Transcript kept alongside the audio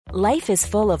Life is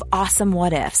full of awesome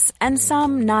what-ifs, and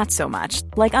some not so much,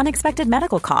 like unexpected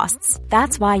medical costs.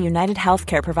 That's why United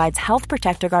Healthcare provides Health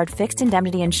Protector Guard fixed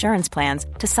indemnity insurance plans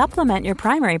to supplement your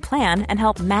primary plan and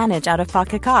help manage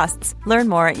out-of-pocket costs. Learn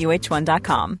more at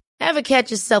uh1.com. Ever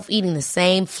catch yourself eating the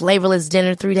same flavorless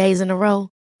dinner 3 days in a row?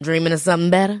 Dreaming of something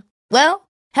better? Well,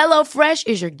 HelloFresh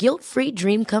is your guilt-free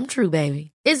dream come true,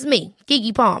 baby. It's me,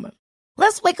 Keke Palmer.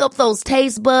 Let's wake up those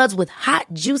taste buds with hot,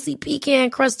 juicy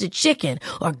pecan-crusted chicken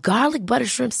or garlic butter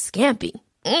shrimp scampi.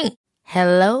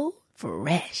 Hello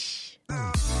Fresh.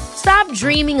 Stop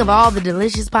dreaming of all the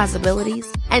delicious possibilities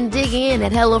and dig in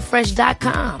at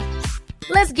HelloFresh.com.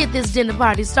 Let's get this dinner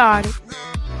party started.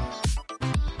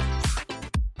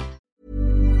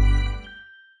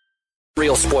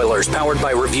 Real spoilers powered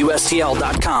by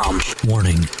ReviewSTL.com.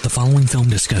 Warning, the following film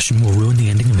discussion will ruin the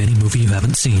ending of any movie you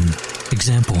haven't seen.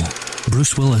 Example,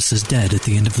 Bruce Willis is dead at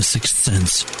the end of The Sixth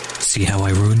Sense. See how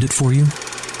I ruined it for you?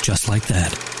 Just like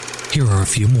that. Here are a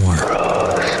few more.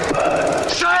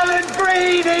 Silent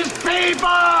breed is people!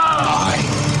 I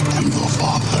am the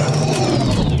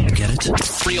father. Get it?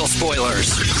 Real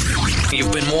spoilers.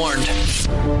 You've been warned.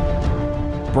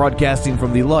 Broadcasting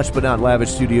from the lush but not lavish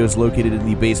studios located in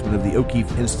the basement of the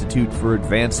O'Keefe Institute for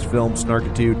Advanced Film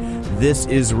Snarkitude, this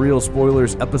is Real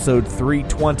Spoilers, episode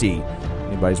 320.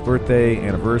 Anybody's birthday,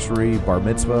 anniversary, bar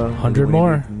mitzvah? 100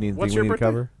 more. What's your birthday?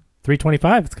 Cover?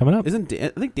 325. It's coming up. I think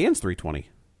Dan's 320.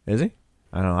 Is he?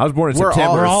 I don't know. I was born in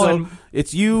September.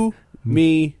 It's you,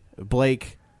 me,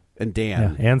 Blake, and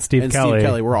Dan. Yeah, and Steve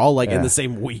Kelly. We're all in the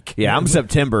same week. Yeah, I'm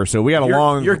September, so we got a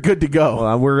long... You're good to go.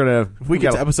 Well, we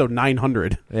get to episode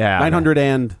 900. Yeah.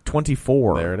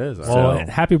 924. There it is. Well,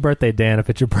 happy birthday, Dan,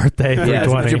 if it's your birthday.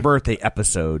 Yeah, it's your birthday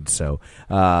episode, so...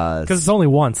 Because it's only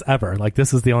once ever.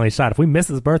 This is the only shot. If we miss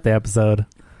his birthday episode...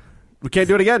 We can't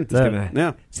do it again. We're going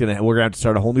to have to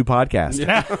start a whole new podcast.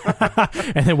 Yeah.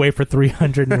 And then wait for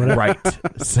 300 and whatever. Right.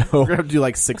 So we're going to have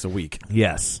to do 6 a week.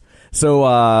 Yes. So,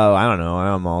 I don't know.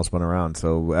 I'm all spun around.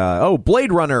 So,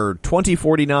 Blade Runner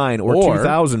 2049 or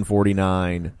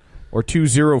 2049 or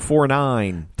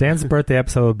 2049. Dan's birthday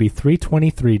episode would be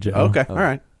 323, Joe. Okay. All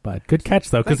right. But good catch,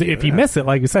 though, because if you miss it,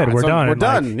 like you said, we're done. We're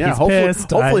done. Yeah. He's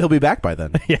hopefully he'll be back by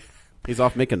then. Yeah. He's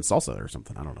off making salsa or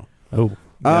something. I don't know. Oh.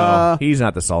 No, he's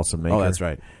not the salsa maker. Oh, that's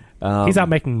right. He's out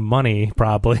making money,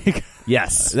 probably.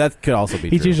 Yes. That could also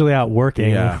be He's true. usually out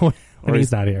working when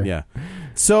he's not here. Yeah.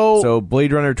 So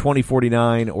Blade Runner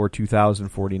 2049 or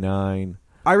 2049.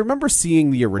 I remember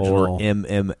seeing the original. Or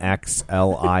MMXLIX.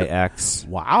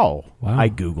 Wow. I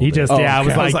Googled it. I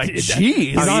was like,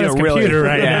 geez. He's on his computer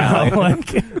right now.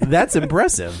 That's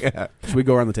impressive. Yeah. Should we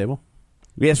go around the table?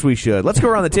 Yes, we should. Let's go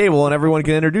around the table and everyone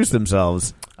can introduce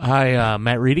themselves. Hi,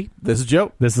 Matt Reedy. This is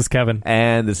Joe. This is Kevin.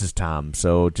 And this is Tom.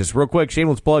 So just real quick,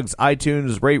 shameless plugs,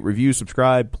 iTunes, rate, review,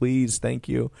 subscribe, please. Thank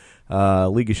you.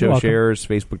 League of Show Shares,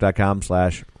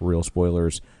 Facebook.com/Real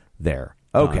Spoilers. There.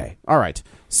 Okay. All right.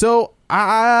 So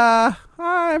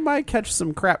I might catch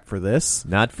some crap for this.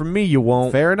 Not from me, you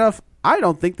won't. Fair enough. I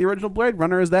don't think the original Blade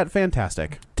Runner is that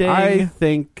fantastic. Dang. I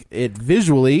think it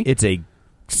visually... It's a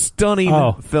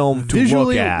stunning film to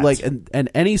visually, look at. And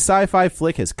any sci-fi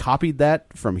flick has copied that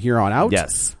from here on out.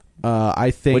 Yes.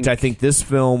 Which I think this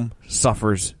film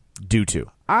suffers due to.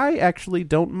 I actually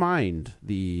don't mind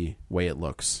the way it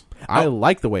looks. I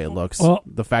like the way it looks. Well,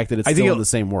 the fact that it's still in the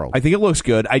same world. I think it looks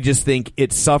good. I just think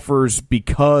it suffers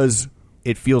because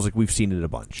it feels like we've seen it a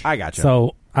bunch. I gotcha.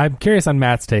 So I'm curious on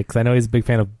Matt's take because I know he's a big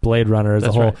fan of Blade Runner as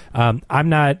a whole. Right. I'm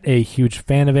not a huge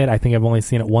fan of it. I think I've only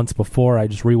seen it once before. I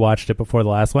just rewatched it before the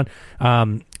last one.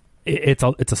 It's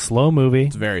a slow movie.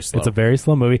 It's very slow. It's a very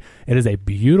slow movie. It is a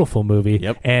beautiful movie.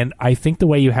 Yep. And I think the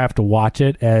way you have to watch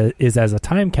it is as a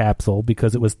time capsule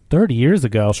because it was 30 years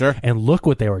ago. Sure. And look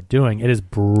what they were doing. It is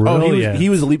brilliant. He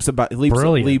was leaps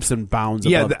and bounds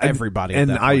above everybody.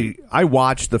 And at that point. I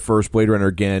watched the first Blade Runner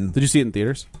again. Did you see it in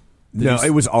theaters?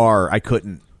 It was R. I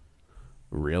couldn't.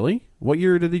 Really? What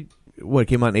year did he? What, it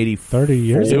came out in 80? 30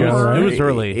 years ago. Right? It was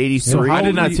early. 83. I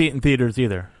did not see it in theaters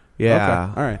either.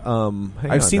 Yeah. Okay. All right.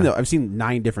 I've seen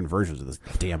 9 different versions of this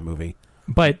damn movie.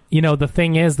 But the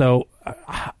thing is, though,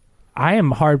 I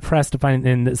am hard pressed to find,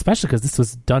 and especially because this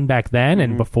was done back then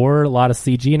and before a lot of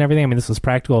CG and everything. I mean, this was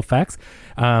practical effects.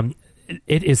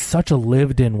 It is such a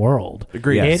lived-in world.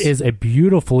 Agreed. It is a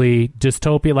beautifully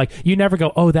dystopia. Like, you never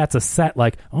go, oh, that's a set.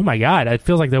 Like, oh my God, it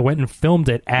feels like they went and filmed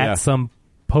it at some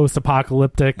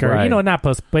post-apocalyptic or not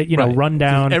post, but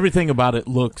rundown. Everything about it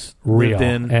looks real, lived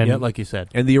in, and like you said.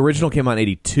 And the original came out in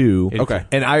 82. Okay.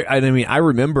 And I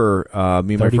remember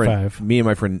me and 35.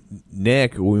 my friend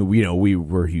Nick. We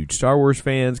were huge Star Wars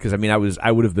fans because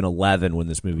I would have been 11 when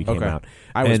this movie came out.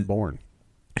 I was born.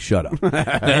 Shut up.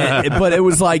 But it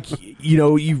was like,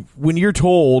 when you're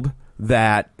told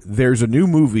that there's a new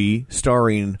movie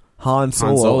starring Han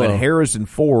Solo and Harrison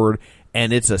Ford,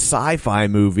 and it's a sci-fi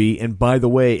movie, and by the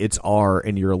way, it's R,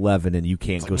 and you're 11, and you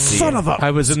can't go see it. Son of a...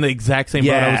 I was in the exact same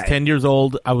boat. I was 10 years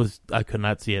old. I could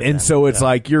not see it. And then. so it's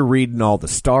like you're reading all the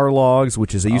Star Logs,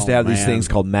 which is, they used to have these things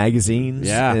called magazines.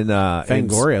 Yeah. And,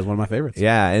 Fangoria is one of my favorites.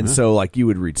 Yeah, and so like you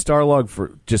would read Star Log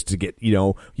for just to get,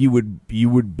 you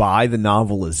would buy the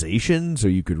novelizations, or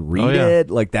you could read it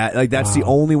like that. Like that's the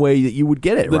only way that you would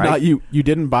get it, right? You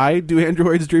didn't buy Do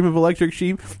Androids Dream of Electric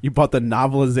Sheep? You bought the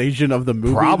novelization of the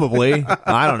movie? Probably.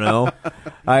 I don't know.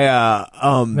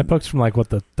 That book's from like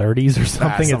the 30s or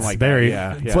something. It's like very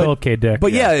Philip K. Dick.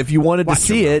 But yeah, if you wanted to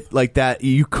see it like that,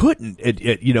 you couldn't.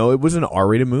 It was an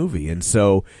R-rated movie, and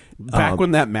so back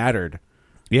when that mattered.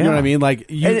 Yeah. You know what I mean?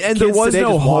 Like, and there was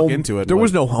no home into it. There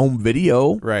was no home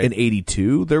video right. in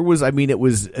 '82. There was, it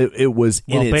was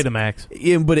in its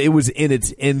Betamax. But it was in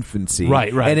its infancy,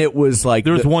 right? And it was like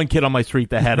there was one kid on my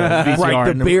street that had a VCR.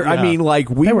 Right, the bear. I mean, like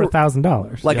they were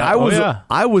 $1,000. Like I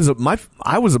was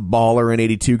a baller in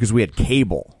 '82 because we had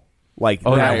cable. Like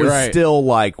that was still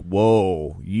like,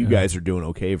 whoa, you guys are doing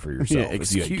okay for yourself.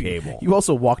 If you had cable. You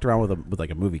also walked around with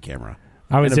like a movie camera.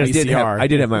 I did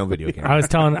have my own video camera. I was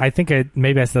telling, I think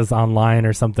maybe I said this online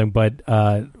or something, but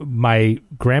my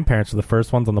grandparents were the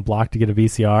first ones on the block to get a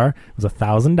VCR. It was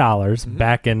 $1,000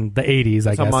 back in the 80s,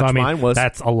 I guess. How much mine was.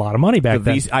 That's a lot of money back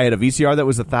then. I had a VCR that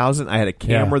was $1,000. I had a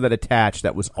camera that attached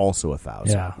that was also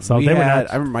 $1,000. Yeah, so I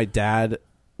remember my dad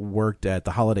worked at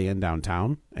the Holiday Inn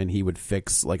downtown, and he would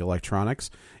fix like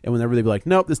electronics. And whenever they'd be like,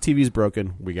 "Nope, this TV's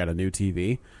broken. We got a new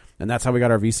TV." And that's how we got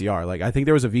our VCR. Like, I think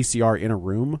there was a VCR in a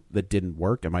room that didn't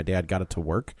work, and my dad got it to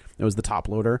work. It was the top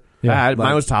loader. Yeah,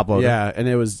 mine was top loader. Yeah, and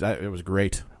it was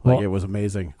great. Like, it was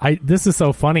amazing. This is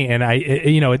so funny, and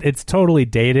it's totally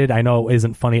dated. I know it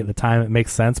isn't funny at the time. It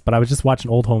makes sense, but I was just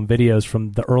watching old home videos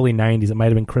from the early 90s. It might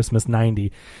have been Christmas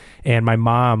 90, and my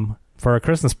mom, for a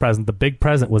Christmas present, the big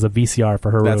present was a VCR for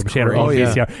her room. She had her own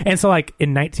VCR. And so, like,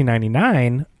 in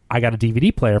 1999... I got a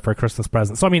DVD player for a Christmas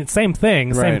present. So, I mean, same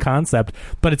thing, same concept,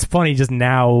 but it's funny just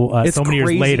now, so many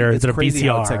years later, that a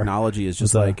VCR. Technology is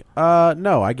just like,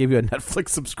 no, I gave you a Netflix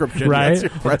subscription. Right?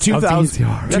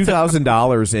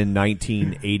 $2,000 in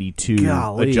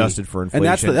 1982 adjusted for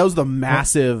inflation. And that was the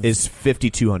massive... is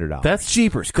 $5,200. That's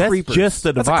Jeepers That's creepers. just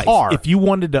the device. That's a car. If you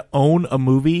wanted to own a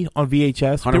movie on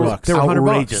VHS, they were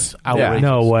outrageous. Outrageous.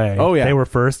 No way. Oh, yeah. They were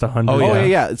first 100. Oh,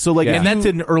 yeah. So, like, and that's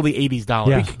in early 80s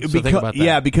dollars. Yeah. So think about that.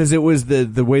 Yeah, because it was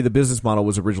the way the business model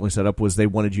was originally set up was they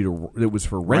wanted you to, it was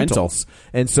for rentals.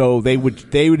 And so they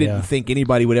didn't think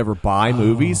anybody would ever buy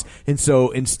movies. And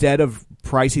so instead of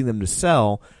pricing them to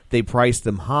sell, they priced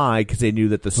them high because they knew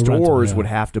that the stores would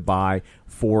have to buy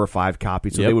 4 or 5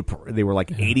 copies. So they were like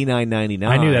 $89.99.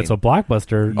 I knew that's what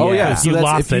Blockbuster. Oh yeah, if you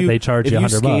lost it, they charge you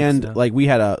 $100. Scanned, like we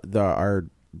had our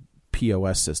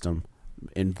POS system.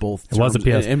 In both terms, it was a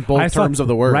PS. In both terms of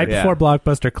the word. Right before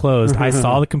Blockbuster closed, I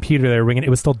saw the computer there ringing.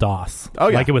 It was still DOS. Oh,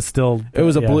 yeah. Like it was still... It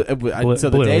was a blue... so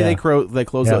the day they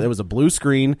closed it was a blue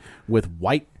screen with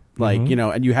white,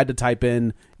 and you had to type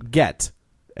in get,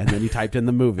 and then you typed in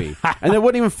the movie. And they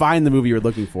wouldn't even find the movie you were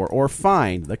looking for, or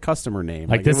find the customer name.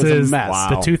 Like this it was is a mess.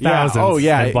 The 2000s. Yeah. Oh,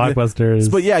 yeah. And Blockbuster is...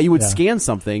 But yeah, you would scan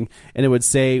something, and it would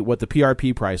say what the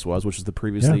PRP price was, which is the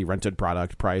previously rented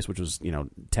product price, which was,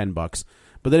 $10.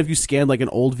 But then if you scanned like an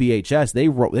old VHS, they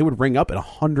would ring up at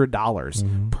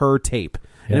 $100 per tape.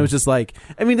 And it was just like,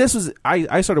 I mean, this was,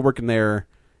 I started working there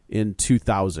in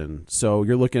 2000. So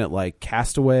you're looking at like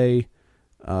Castaway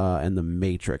and The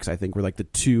Matrix, I think, were like the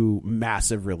 2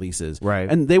 massive releases. Right.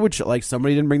 And they would, like,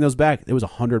 somebody didn't bring those back. It was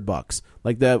 $100.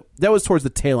 Like that was towards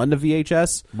the tail end of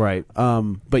VHS. Right.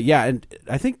 But yeah, and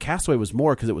I think Castaway was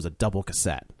more because it was a double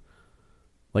cassette.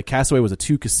 Like Castaway was a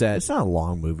 2 cassette. It's not a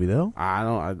long movie though.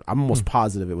 I'm almost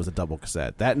positive it was a double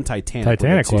cassette. That and Titanic.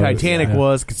 Titanic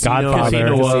was. Casino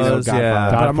Godfather was.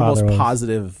 Godfather. But I'm almost was.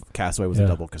 positive Castaway was a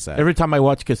double cassette. Every time I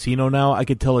watch Casino now, I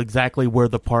could tell exactly where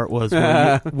the part was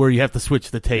where you have to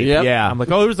switch the tape. Yep. Yeah. I'm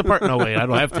like, oh, there's the part. No, wait, I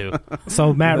don't have to.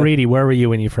 So Matt Reedy, where were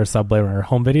you when you first subbed Blade?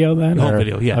 Home video then? Home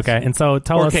video, yes. Okay, and so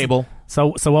tell us cable.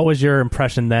 So what was your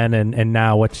impression then, and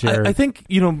now what's your? I think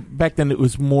back then it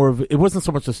was more of, it wasn't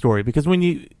so much the story, because when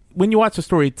you watch the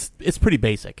story, it's pretty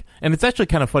basic, and it's actually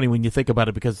kind of funny when you think about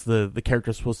it, because the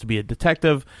character is supposed to be a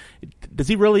detective. Does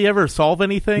he really ever solve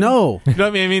anything? No. You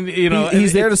know what I mean?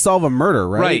 He's there to solve a murder,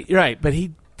 right? Right, but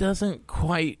he doesn't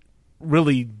quite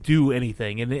really do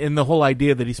anything, and the whole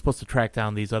idea that he's supposed to track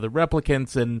down these other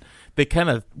replicants, and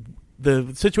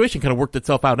the situation kind of worked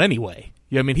itself out anyway.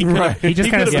 Yeah, I mean, he just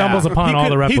kind of stumbles upon all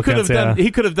the replicants.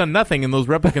 He could have done nothing, and those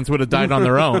replicants would have died on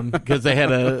their own because they had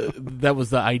that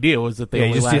was the idea, was that they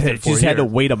only lasted 4 years. Had to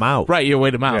wait them out. Right, you wait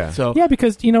them out. Yeah. So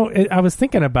because I was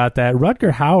thinking about that.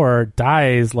 Rutger Hauer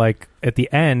dies like at the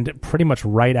end, pretty much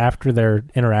right after their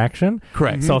interaction.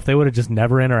 Correct. So if they would have just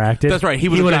never interacted, that's right. He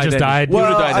would have just died. He would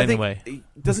have died I anyway. think,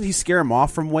 doesn't he scare him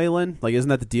off from Wayland? Like, isn't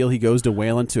that the deal? He goes to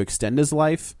Wayland to extend his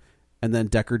life, and then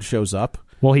Deckard shows up.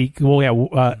 It's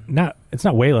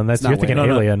not Wayland. That's you're thinking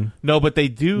Wayland. Alien. No, but they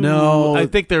do. No, I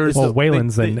think there's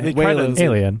Wayland's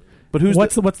Alien. But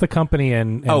what's the company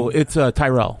in it's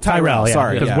Tyrell. Tyrell, yeah.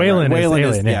 Sorry, because Wayland is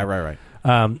Alien. Right.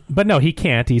 But no, he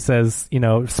can't. He says,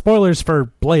 spoilers for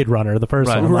Blade Runner, the first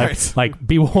one. Like,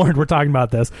 be warned, we're talking about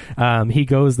this. He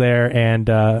goes there, and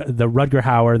the Rutger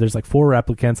Hauer, there's like 4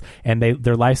 replicants, and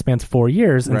their lifespan's 4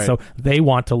 years, and so they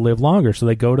want to live longer. So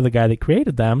they go to the guy that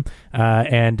created them,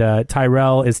 and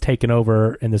Tyrell is taken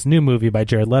over in this new movie by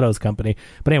Jared Leto's company.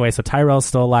 But anyway, so Tyrell's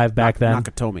still alive back then.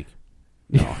 Nakatomi.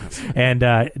 No. and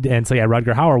so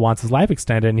Rutger Hauer wants his life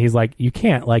extended, and he's like, you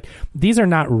can't, like, these are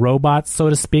not robots, so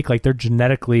to speak, like they're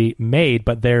genetically made,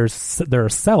 but there are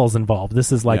cells involved.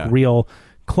 This is like real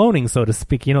cloning, so to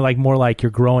speak, like more like you're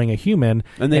growing a human,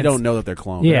 and they don't know that they're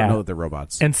cloned. They don't know that they're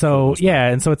robots, and so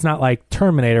and so it's not like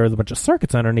Terminator with a bunch of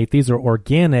circuits underneath. These are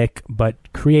organic but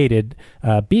created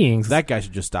beings. That guy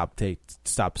should just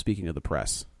stop speaking to the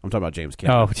press. I'm talking about James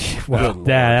Cameron.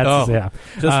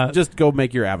 Just go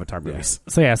make your Avatar movies.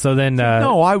 So then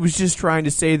no, I was just trying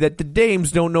to say that the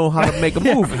dames don't know how to make a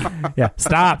movie.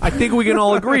 Stop. I think we can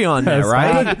all agree on that,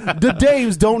 right? The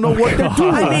dames don't know what they're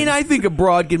doing. I mean, I think a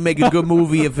broad can make a good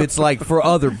movie if it's like for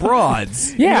other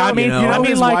broads. Yeah, I mean,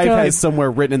 his wife has somewhere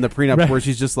written in the prenup where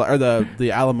she's just like, or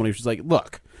the alimony, she's like,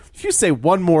 look, if you say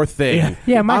one more thing,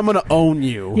 I'm going to own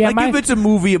you. Yeah, if it's a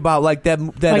movie about like that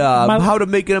how to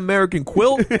make an American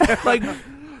quilt, like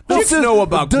you know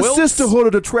about the quilts. Sisterhood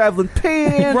of the Traveling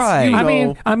Pants,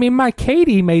 right? I mean, my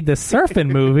Katie made the surfing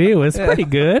movie. It was pretty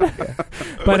good,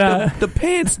 but the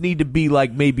pants need to be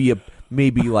like maybe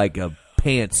like a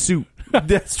pantsuit.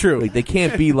 That's true. Like, they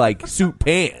can't be like suit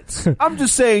pants. I'm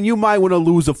just saying you might want to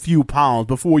lose a few pounds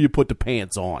before you put the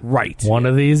pants on. Right. One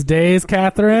of these days,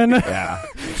 Catherine. Yeah.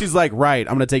 She's like, right,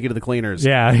 I'm going to take you to the cleaners.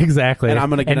 Yeah, exactly. And I'm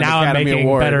going to get an Academy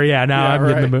Award. Better. Yeah, now I'm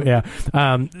getting the movie.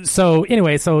 Yeah. So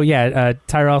anyway,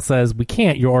 Tyrell says, we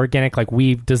can't. You're organic. Like,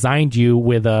 we've designed you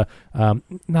with a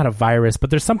not a virus, but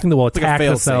there's something that will attack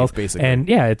the cells. Basically. And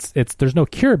it's there's no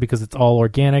cure because it's all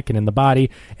organic and in the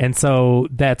body. And so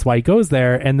that's why he goes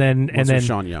there. And then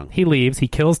Sean Young. He leaves. He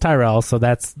kills Tyrell. So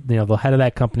that's the head of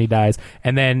that company dies.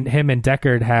 And then him and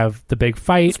Deckard have the big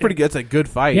fight. It's pretty good. It's a good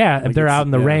fight. Yeah, like they're out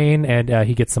in the rain, and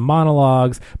he gets some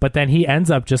monologues. But then he ends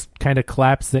up just kind of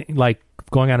collapsing, like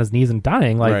going on his knees and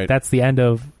dying. Like that's the end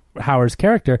of Hauer's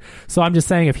character. So I'm just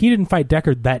saying, if he didn't fight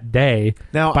Deckard that day,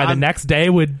 the next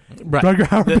day would Rutger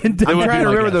Hauer been dead? I'm trying to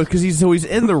remember though, because he's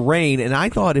in the rain, and I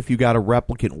thought if you got a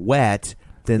replicant wet,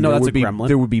 then there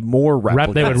would be more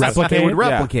replicants. They would replicate. They would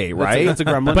replicate, right? That's a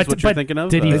gremlin. That's what you're thinking of.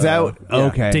 Did he?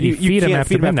 Okay. Did he feed him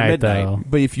after midnight though?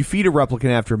 But if you feed a replicant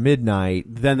after midnight,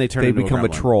 then they become a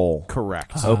troll.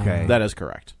 Correct. Okay, that is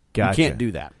correct. Gotcha. You can't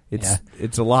do that.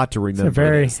 It's a lot to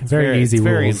remember. It's very easy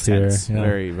very rules intense. here.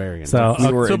 Very, very intense. So, if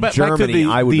we were in Germany,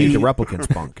 I would make the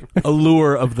replicants punk.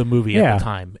 Allure of the movie at the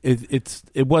time.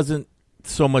 It wasn't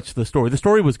so much the story. The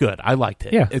story was good. I liked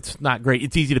it. Yeah. It's not great.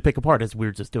 It's easy to pick apart, as we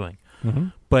were just doing. Mm-hmm.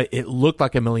 But it looked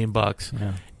like $1 million,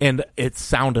 and it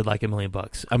sounded like $1 million.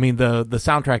 I mean, the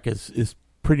soundtrack is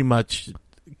pretty much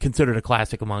considered a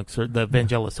classic amongst the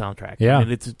Vangelis soundtrack. Yeah, I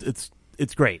mean,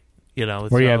 it's great. You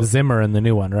have Zimmer in the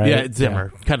new one, right? Yeah, it's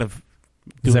Zimmer. Kind of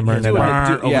Zimmer. When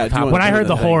I heard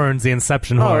the horns, the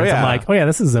Inception horns, I'm like, oh yeah,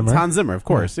 this is Zimmer. It's Hans Zimmer, of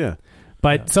course. Yeah.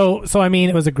 But so I mean,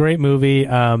 it was a great movie.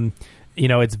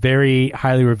 It's very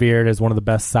highly revered as one of the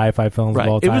best sci-fi films of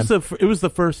all time. It was the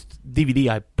first DVD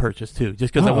I purchased too,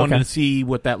 just because I wanted to see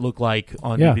what that looked like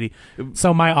on DVD.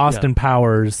 So my Austin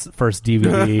Powers first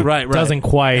DVD doesn't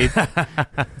quite.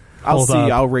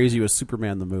 I'll raise you as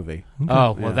Superman the movie.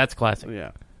 Oh well, that's classic.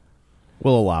 Yeah,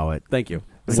 we'll allow it. Thank you.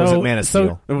 It wasn't Man of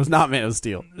Steel. It was not Man of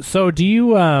Steel. So do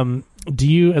you,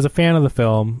 as a fan of the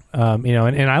film,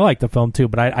 and I like the film too,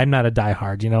 but I'm not a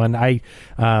diehard,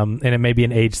 and it may be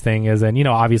an age thing,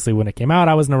 obviously when it came out,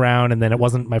 I wasn't around, and then it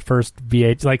wasn't my first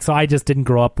VH, so I just didn't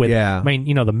grow up with, I mean,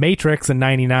 The Matrix in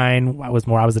 '99, I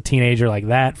was a teenager, like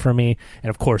that for me,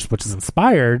 and of course, which is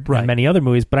inspired in many other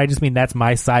movies, but I just mean that's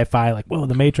my sci-fi, like, whoa,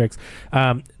 The Matrix.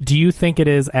 Do you think it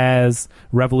is as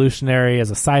revolutionary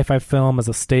as a sci-fi film, as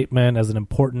a statement, as an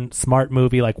important, smart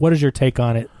movie? Like, what is your take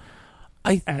on it?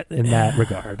 In that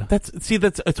regard,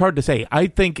 it's hard to say. I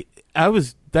think I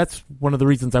was that's one of the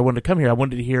reasons I wanted to come here. I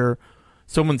wanted to hear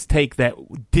someone's take that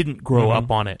didn't grow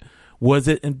up on it. Was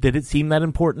it? Did it seem that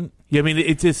important? Yeah, I mean,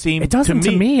 it just seemed. It doesn't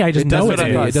to me. I just know it is.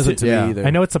 It doesn't to me either. I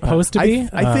know it's supposed to be.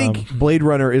 I think Blade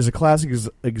Runner is a classic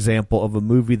example of a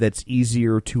movie that's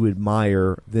easier to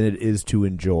admire than it is to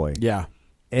enjoy. Yeah,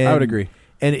 and, I would agree.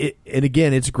 And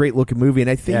again, it's a great looking movie.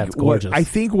 And I think it's gorgeous. I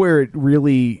think where it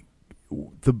really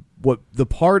the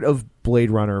part of Blade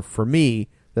Runner for me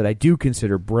that I do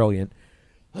consider brilliant,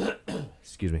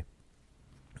 excuse me,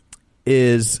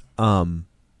 is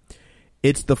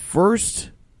it's the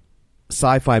first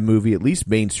sci-fi movie, at least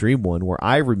mainstream one, where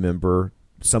I remember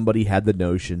somebody had the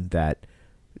notion that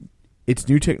it's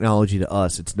new technology to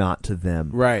us, it's not to them.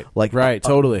 Right. Like right,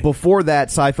 totally. Before that,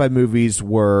 sci-fi movies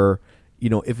were,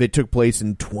 if it took place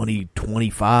in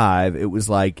 2025, it was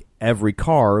like every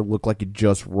car looked like it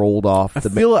just rolled off I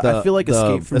feel like the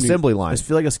Escape from assembly line. I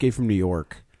feel like Escape from New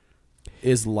York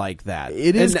is like that.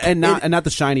 It is, and not the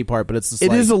shiny part, but it's just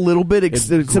it is a little bit it's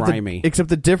grimy. Except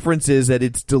the difference is that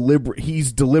it's deliberate.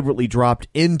 He's deliberately dropped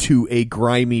into a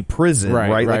grimy prison,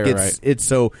 right? It's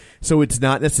so it's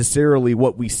not necessarily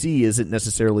what we see isn't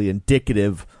necessarily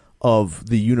indicative of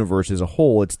the universe as a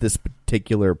whole. It's this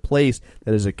particular place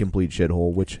that is a complete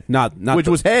shithole, which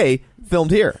was filmed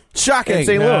here, shocking, in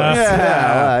St. Louis.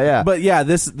 Yeah. But yeah,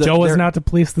 Joe was not to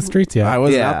police the streets yet. I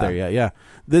wasn't out there yet. Yeah,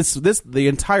 the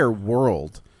entire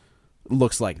world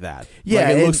looks like that. Yeah,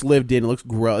 it looks lived in. It looks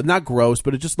not gross,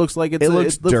 but it just looks like it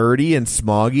looks dirty and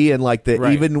smoggy, and like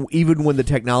even when the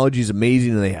technology is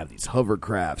amazing and they have these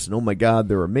hovercrafts and oh my god,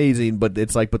 they're amazing, but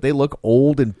it's like they look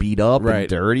old and beat up and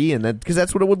dirty, and because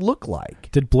that's what it would look like.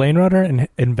 Did Blade Runner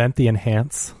invent the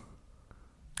enhance?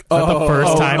 The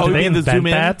first time did they invent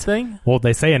that thing? Well,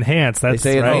 they say enhance. That's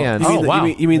they say right.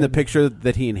 enhance. You mean the picture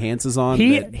that he enhances on?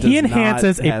 He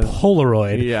enhances a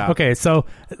Polaroid. Yeah. Okay, so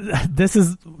this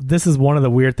is one of the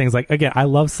weird things. Like again, I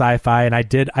love sci-fi, and I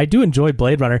do enjoy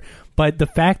Blade Runner. But the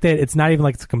fact that it's not even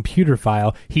like it's a computer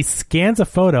file, he scans a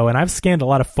photo, and I've scanned a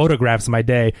lot of photographs in my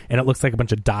day, and it looks like a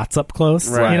bunch of dots up close,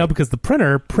 because the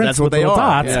printer prints with little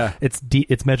dots. Yeah.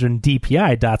 It's measured in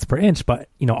DPI, dots per inch, but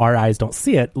our eyes don't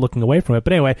see it looking away from it.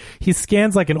 But anyway, he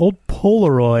scans like an old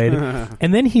Polaroid,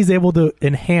 and then he's able to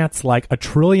enhance like a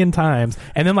trillion times,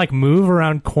 and then like move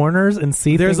around corners and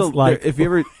see things like. If you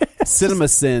ever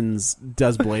CinemaSins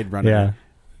does Blade Runner, yeah,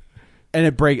 and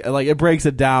it breaks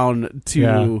it down to.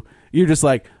 Yeah. You're just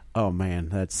like, oh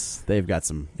man, they've got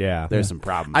some. Yeah, there's some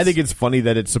problems. I think it's funny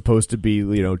that it's supposed to be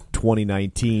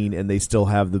 2019 and they still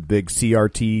have the big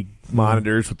CRT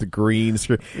monitors with the green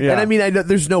screen. Yeah. And I mean, I know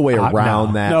there's no way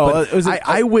around that. No, but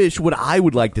I wish what I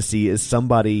would like to see is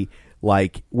somebody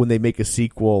like when they make a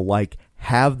sequel, like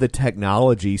have the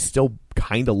technology still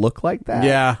kind of look like that.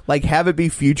 Yeah, like have it be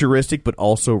futuristic but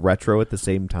also retro at the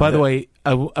same time. By the way,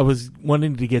 I was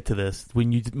wanting to get to this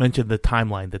when you mentioned the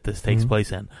timeline that this takes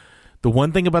place in. The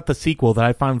one thing about the sequel that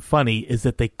I found funny is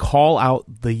that they call out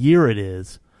the year it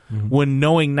is when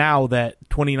knowing now that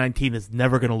 2019 is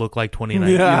never going to look like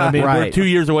 2019. Yeah, you know what I mean? right. We're 2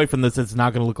 years away from this. It's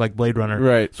not going to look like Blade Runner.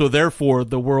 Right. So therefore,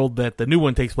 the world that the new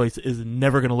one takes place is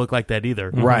never going to look like that either.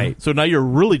 Right. So now you're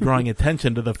really drawing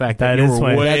attention to the fact that you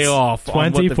were way off.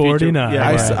 2049.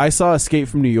 Yeah, I saw Escape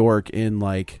from New York in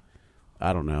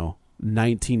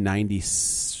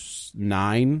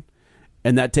 1999.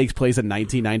 And that takes place in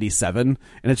 1997,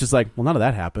 and it's just like, well, none of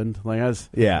that happened.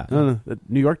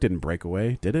 New York didn't break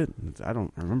away, did it? I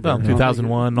don't remember. Well,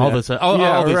 2001, all this. All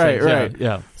these things. Right.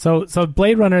 Yeah. So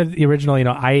Blade Runner, the original,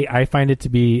 I find it to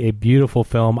be a beautiful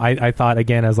film. I thought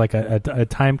again as like a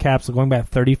time capsule going back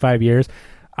 35 years.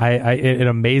 It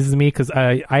amazes me because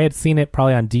I had seen it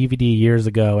probably on DVD years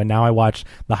ago, and now I watch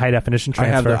the high definition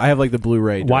transfer. I have like the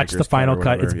Blu-ray. Watch the final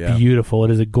cut. It's beautiful.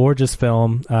 It is a gorgeous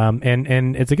film,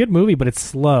 and it's a good movie, but it's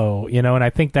slow, and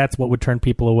I think that's what would turn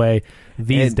people away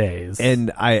these days.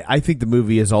 And I think the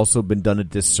movie has also been done a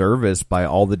disservice by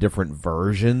all the different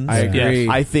versions. I agree.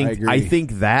 I think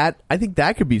that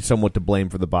could be somewhat to blame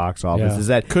for the box office. Yeah. Is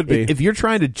that could be if you're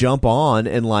trying to jump on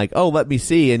and like, oh, let me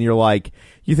see, and you're like.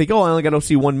 You think, oh, I only got to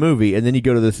see one movie, and then you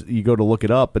go to look it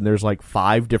up, and there's like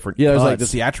 5 different cuts. There's like the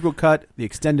theatrical cut, the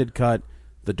extended cut,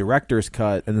 the director's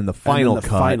cut, and then the final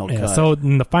cut. So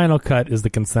the final cut is the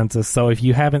consensus. So if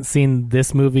you haven't seen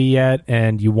this movie yet,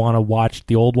 and you want to watch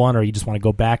the old one, or you just want to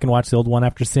go back and watch the old one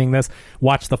after seeing this,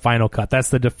 watch the final cut. That's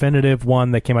the definitive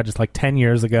one that came out just like 10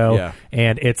 years ago,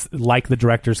 and it's like the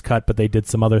director's cut, but they did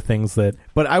some other things that.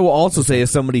 But I will also say,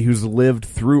 as somebody who's lived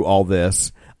through all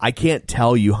this, I can't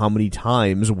tell you how many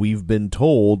times we've been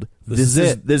told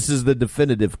This is the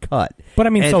definitive cut. But I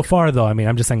mean, so far though, I mean,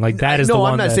 I'm just saying like that is the one. No,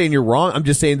 I'm not saying you're wrong. I'm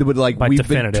just saying that like we've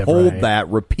been told that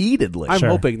repeatedly. I'm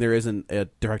hoping there isn't a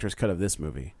director's cut of this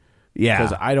movie. Yeah,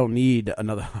 because I don't need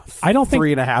another. I don't think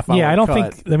 3.5 hour. Yeah, I don't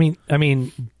cut. think. I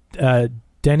mean,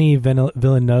 Denis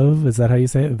Villeneuve, is that how you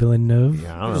say it? Villeneuve.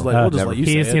 Yeah, we'll just let you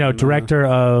say he's it. Director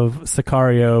of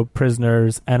Sicario,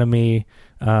 Prisoners, Enemy.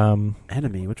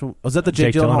 Enemy. Which one was that? The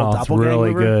Jake Gyllenhaal It's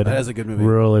really good. That is a good movie.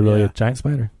 Really a giant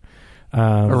spider.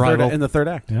 Arrival in the third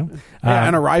act. Yeah,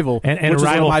 and Arrival, and which Arrival is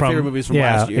one of my from, favorite movies from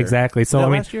last year. Exactly. So I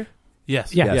mean, last year?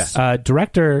 Yes.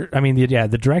 Director. I mean,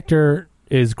 the director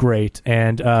is great,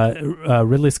 and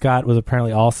Ridley Scott was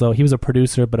apparently also he was a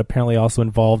producer, but apparently also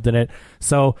involved in it.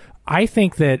 So I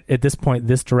think that at this point,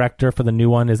 this director for the new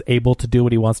one is able to do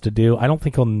what he wants to do. I don't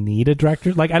think he'll need a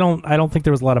director. Like I don't think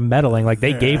there was a lot of meddling. Like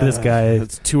they gave this guy.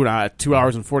 It's 2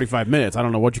 hours and 45 minutes. I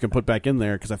don't know what you can put back in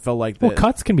there because I felt like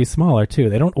cuts can be smaller too.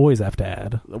 They don't always have to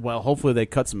add. Well, hopefully they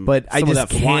cut some. But I some just of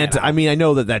that can't. I mean, I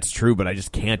know that that's true, but I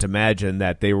just can't imagine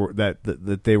that they were that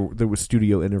there was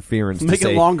studio interference. Make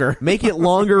it longer. Make it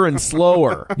longer and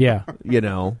slower. Yeah,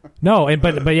 No,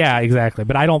 but yeah, exactly.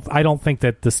 But I don't think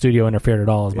that the studio interfered at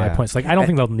all. Is my point. It's like I don't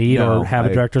think they'll need or have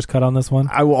a director's cut on this one.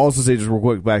 I will also say just real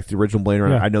quick back to the original Blade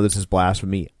Runner. Yeah. I know this is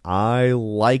blasphemy. I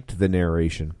liked the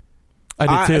narration.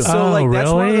 I did too. So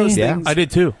that's one of those Yeah. things. I did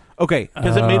too. Okay,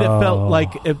 because it made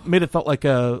it felt like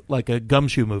a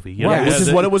gumshoe movie. You know? Right, this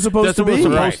is what it was supposed to be.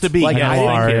 Like,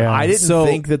 I didn't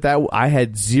think that I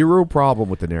had zero problem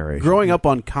with the narration. Growing up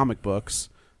on comic books,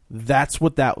 that's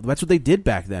what they did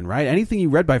back then, right? Anything you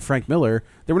read by Frank Miller,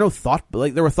 there were no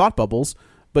there were thought bubbles,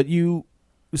 but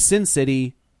Sin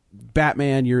City,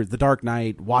 Batman, The Dark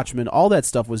Knight, Watchmen, all that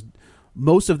stuff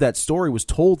most of that story was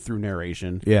told through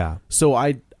narration. Yeah. So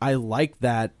I like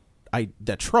that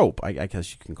trope. I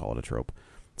guess you can call it a trope.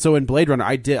 So in Blade Runner,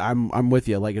 I'm with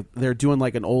you. Like they're doing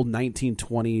like an old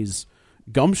 1920s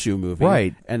gumshoe movie,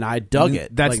 right? And I dug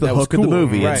it. That's like, the that hook was of the cool.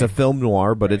 movie. Right. It's a film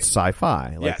noir, but it's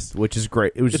sci-fi. Yes, which is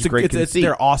great. It was just a great conceit. It's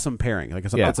their awesome pairing. Like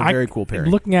it's a very cool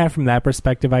pairing. Looking at it from that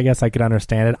perspective, I guess I could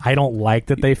understand it. I don't like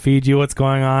that they feed you what's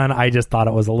going on. I just thought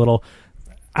it was a little.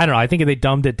 I don't know. I think they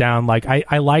dumbed it down. Like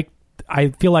I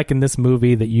feel like in this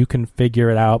movie that you can figure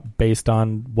it out based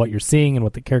on what you're seeing and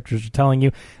what the characters are telling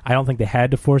you. I don't think they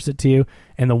had to force it to you.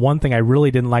 And the one thing I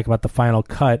really didn't like about the final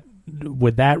cut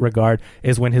with that regard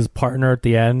is when his partner at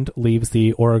the end leaves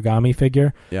the origami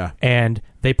figure. Yeah. And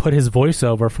they put his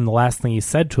voiceover from the last thing he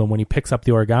said to him when he picks up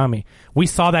the origami. We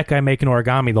saw that guy make an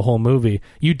origami the whole movie.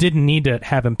 You didn't need to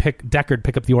have him Deckard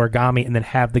pick up the origami and then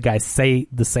have the guy say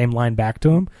the same line back to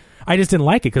him. I just didn't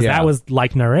like it because that was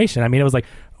like narration. I mean, it was like,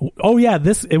 oh yeah,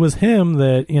 it was him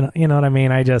that, you know what I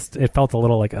mean? It felt a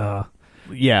little like,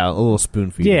 yeah, a little spoon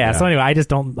feed. Yeah, so anyway,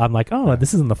 I'm like,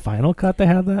 this isn't the final cut they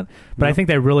had that. But I think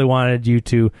they really wanted you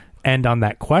to end on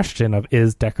that question of,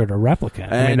 is Deckard a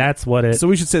replicant? I mean, that's what it... So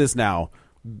we should say this now.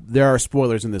 There are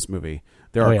spoilers in this movie.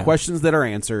 There are questions that are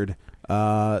answered.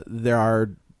 There are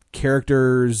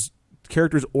characters'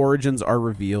 origins are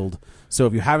revealed. So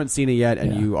if you haven't seen it yet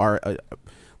and you are...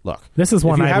 Look, this is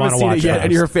one I want to watch. If you haven't seen it yet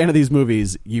and you're a fan of these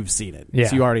movies, you've seen it. Yeah.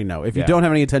 So you already know. If you don't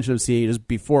have any intention of seeing it, just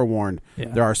be forewarned. Yeah.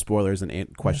 There are spoilers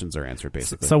and questions are answered,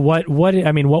 basically. So what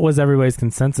was everybody's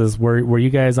consensus? Were you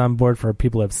guys on board for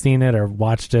people who have seen it or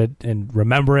watched it and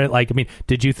remember it? Like, I mean,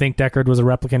 did you think Deckard was a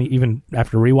replicant even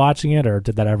after rewatching it, or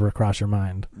did that ever cross your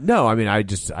mind? No, I mean, I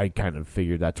kind of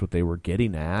figured that's what they were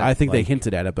getting at. I think they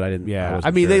hinted at it, but I didn't. Yeah,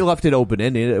 I mean, they left it open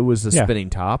ended. It was a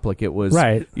spinning top, like it was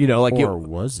right. You know, like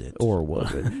was it?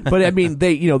 But I mean,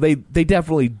 they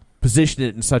definitely positioned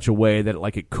it in such a way that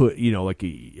like it could, like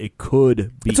it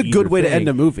could be. It's a good way to end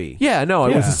a movie. Yeah, no,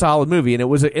 it was a solid movie, and it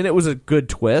was a good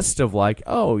twist of like,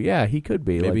 oh yeah, he could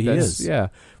be. Maybe like, he is. Yeah,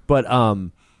 but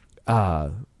I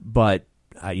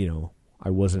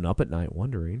wasn't up at night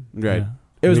wondering. Right.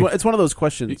 Yeah. It's one of those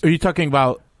questions. Are you talking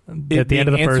about? At the end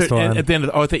of the first one. At the end of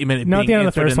I thought you meant at the end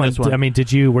of the first one. I mean,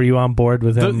 were you on board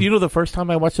with him? The first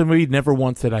time I watched the movie, never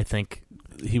once did I think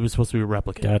he was supposed to be a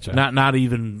replicant. Gotcha. Not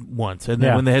even once. And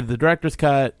then when they had the director's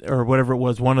cut or whatever it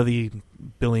was, one of the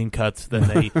billion cuts,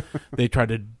 then they tried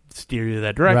to steer you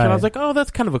that direction. Right. I was like, oh,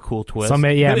 that's kind of a cool twist. So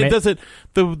but it doesn't.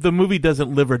 The movie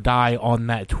doesn't live or die on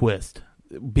that twist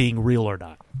being real or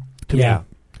not. To me.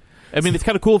 I mean, it's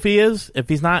kind of cool if he is. If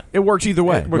he's not, it works either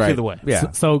way. It works either way.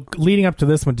 Yeah. So leading up to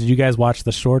this one, did you guys watch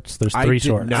the shorts? There's 3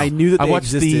 shorts. No. I knew that I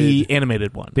watched the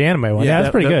animated one. The anime one. Yeah,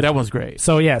 that's pretty good. That one's great.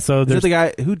 So is that the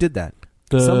guy who did that?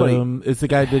 It's the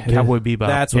guy who did Cowboy Bebop.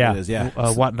 That's what it is, yeah.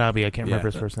 Watanabe, I can't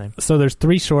remember his first name. So there's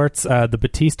 3 shorts. The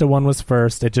Batista one was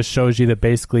first. It just shows you that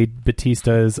basically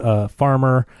Batista is a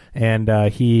farmer, and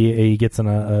he gets in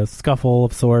a scuffle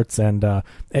of sorts, and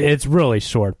it's really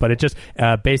short, but it just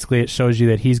basically it shows you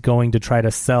that he's going to try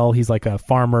to sell. He's like a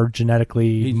farmer,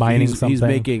 genetically mining something. He's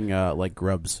making like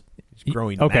grubs.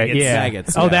 Growing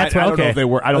maggots. Oh, that's I right. don't know if they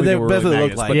were. I don't think they were really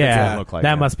maggots, like, but yeah, look like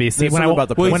that must be. See, when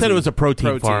he said it was a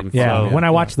protein farm. Yeah, so. when I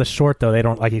watch the short though, they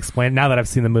don't like explain. Now that I've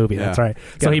seen the movie, that's right.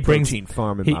 So he brings protein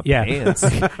farm in my pants.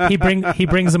 he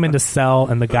brings him in to sell,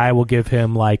 and the guy will give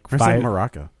him like $5.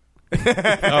 Morocco.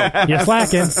 You're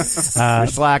slacking.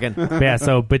 Slacking. Yeah,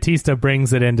 so Batista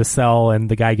brings it in to sell, and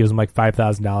the guy gives him like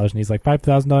 $5,000, and he's like,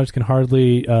 $5,000 can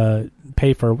hardly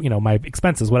pay for my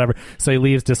expenses, whatever. So he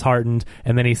leaves disheartened,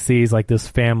 and then he sees like this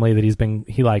family that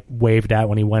he like waved at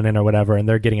when he went in or whatever, and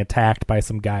they're getting attacked by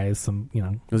some guys.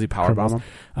 Was he powerbomb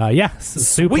him? Yeah,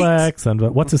 suplex, and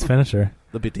what's his finisher?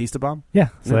 The Batista bomb? Yeah,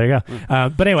 so there you go.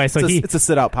 But anyway, so it's a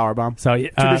sit-out power bomb. So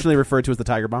traditionally referred to as the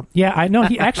Tiger bomb. Yeah, I know.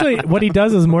 He actually, what he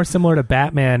does is more similar to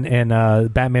Batman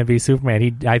and Batman v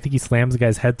Superman. I think he slams the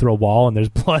guy's head through a wall, and there's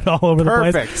blood all over the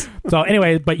place. Perfect. So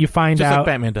anyway, but you find just out like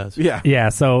Batman does. Yeah.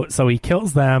 So he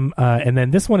kills them, and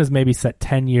then this one is maybe set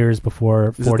 10 years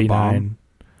before 49.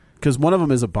 Because one of them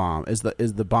is a bomb. Is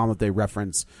the bomb that they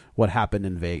reference what happened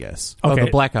in Vegas? Okay. Oh, the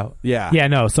blackout. Yeah. Yeah.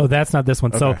 No. So that's not this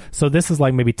one. Okay. So this is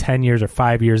like maybe 10 years or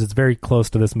 5 years. It's very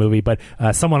close to this movie. But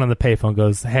someone on the payphone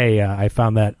goes, "Hey, I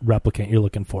found that replicant you're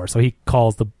looking for." So he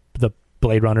calls the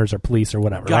Blade Runners or police or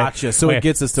whatever. Gotcha. Right? So it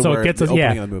gets us to where the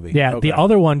opening of the movie. Yeah. Okay. The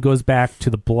other one goes back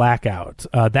to the blackout.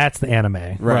 That's the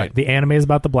anime. Right. The anime is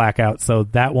about the blackout. So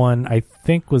that one I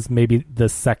think was maybe the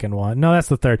second one. No, that's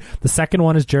the third. The second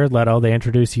one is Jared Leto. They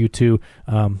introduce you to.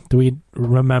 Do we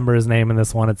remember his name in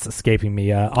this one? It's escaping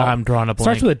me. I'm drawing a blank.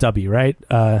 Starts with a W, right?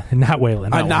 Not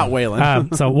Waylon. Not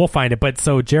Waylon. So we'll find it. But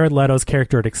so Jared Leto's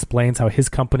character, it explains how his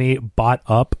company bought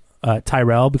up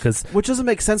Tyrell because which doesn't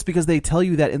make sense because they tell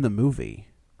you that in the movie.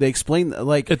 They explain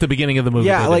like at the beginning of the movie.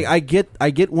 Yeah, like I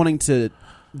get wanting to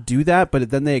do that, but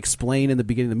then they explain in the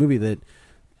beginning of the movie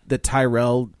that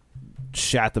Tyrell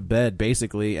shat the bed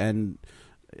basically, and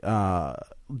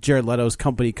Jared Leto's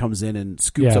company comes in and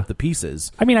scoops up the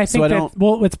pieces. I mean, I think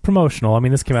it's promotional. I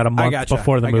mean, this came out a month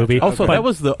before the movie. Also, that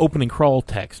was the opening crawl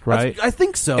text, right? I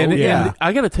think so. And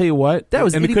I got to tell you what, that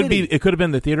was and it could have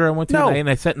been the theater I went to, and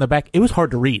I sat in the back. It was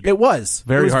hard to read. It was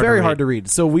very hard to read.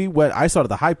 So I saw it at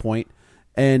the High Point.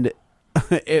 And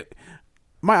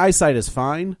my eyesight is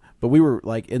fine, but we were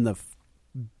like in the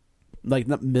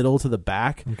middle to the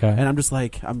back, and I'm just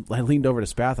like I leaned over to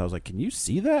Spath. I was like, "Can you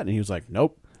see that?" And he was like,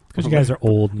 "Nope." Because you guys are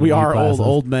old. We are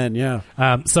old men, yeah.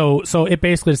 So it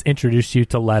basically just introduced you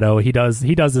to Leto. He does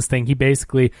this thing. He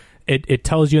basically it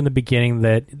tells you in the beginning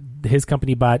that his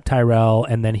company bought Tyrell,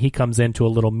 and then he comes into a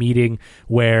little meeting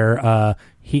where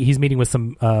he's meeting with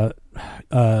some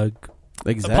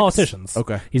politicians.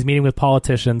 Okay. He's meeting with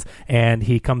politicians, and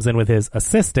he comes in with his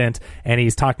assistant, and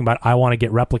he's talking about, I want to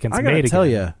get replicants made again. I gotta tell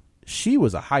you, she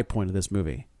was a high point of this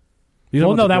movie.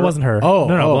 Well, no, that wasn't her. Oh,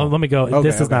 no. Well, let me go. Okay,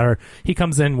 this is not her. He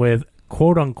comes in with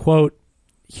quote unquote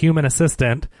human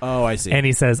assistant. Oh, I see. And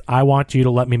he says, I want you to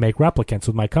let me make replicants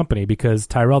with my company because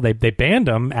Tyrell, they banned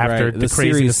him after the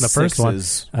craziness in the first one.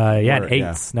 And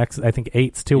eights. Next, I think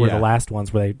eights too were the last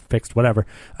ones where they fixed whatever.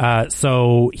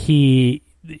 So he's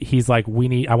like,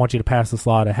 I want you to pass this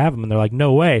law to have them. And they're like,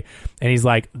 no way. And he's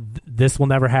like, this will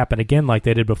never happen again like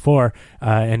they did before.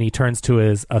 And he turns to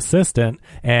his assistant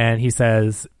and he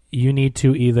says, you need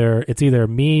to it's either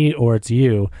me or it's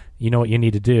you. You know what you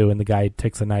need to do. And the guy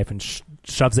takes a knife and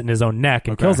shoves it in his own neck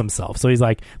and kills himself. So he's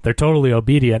like, they're totally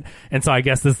obedient. And so I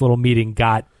guess this little meeting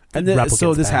got so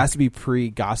this back. Has to be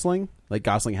pre-Gosling? Like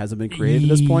Gosling hasn't been created at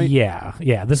this point? Yeah.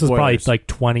 This was probably like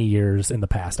 20 years in the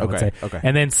past, I would say. Okay.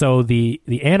 And then so the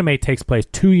anime takes place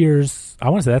 2 years, I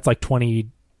want to say that's like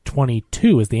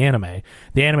 2022 is the anime.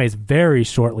 The anime is very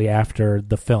shortly after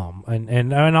the film.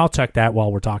 And I'll check that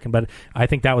while we're talking, but I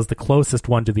think that was the closest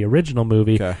one to the original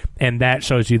movie. Okay. And that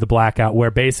shows you the blackout where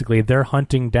basically people are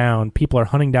hunting down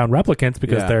replicants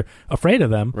because they're afraid of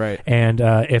them. Right. And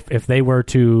if they were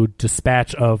to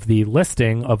dispatch of the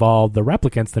listing of all the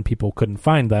replicants, then people couldn't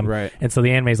find them. Right. And so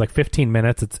the anime is like 15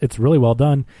 minutes. It's really well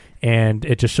done. And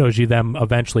it just shows you them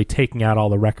eventually taking out all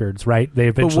the records, right? They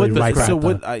eventually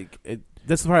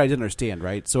that's the part I didn't understand,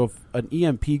 right? So if an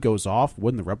EMP goes off,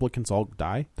 wouldn't the replicants all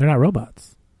die? They're not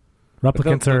robots.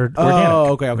 Replicants are organic.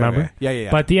 Oh, okay, remember? Okay.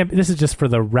 Yeah. But this is just for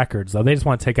the records, though. They just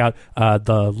want to take out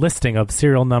the listing of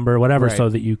serial number, whatever, Right. so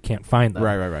that you can't find them.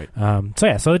 Right.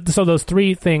 So those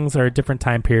three things are different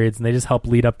time periods, and they just help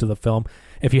lead up to the film.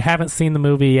 If you haven't seen the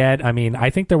movie yet, I mean,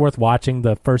 I think they're worth watching.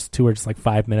 The first two are just like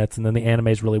 5 minutes, and then the anime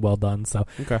is really well done. So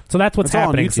that's what's It's all on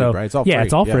happening. YouTube, so right? It's all yeah, free.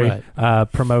 it's all Yeah, free,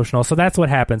 right. promotional. So that's what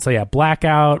happened. So yeah,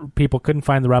 blackout. People couldn't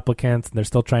find the replicants, and they're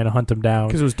still trying to hunt them down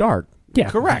Because it was dark. Yeah,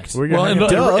 correct. Well, and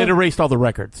it erased all the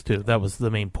records too. That was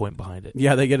the main point behind it.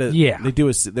 Yeah, they get it. Yeah. They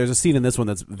do there's a scene in this one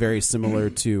that's very similar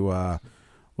to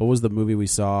what was the movie we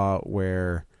saw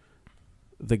where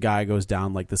the guy goes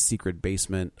down like the secret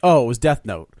basement. Oh, it was Death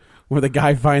Note, where the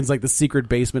guy finds like the secret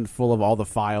basement full of all the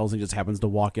files and just happens to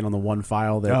walk in on the one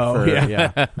file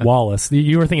that Wallace.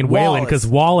 You were thinking Wayland because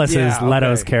Wallace is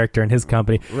Leto's character in his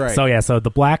company. Right. So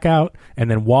the blackout, and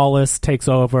then Wallace takes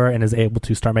over and is able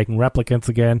to start making replicants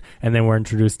again, and then we're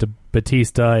introduced to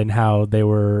Batista and how they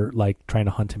were like trying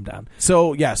to hunt him down.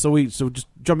 So just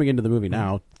jumping into the movie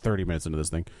now, 30 minutes into this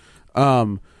thing.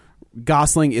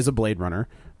 Gosling is a Blade Runner,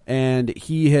 and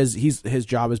his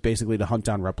job is basically to hunt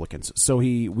down replicants. So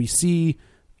we see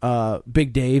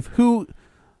Big Dave, who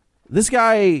this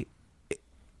guy,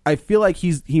 I feel like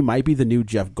he might be the new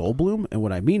Jeff Goldblum, and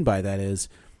what I mean by that is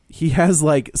he has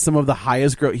like some of the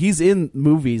highest he's in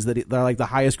movies that are like the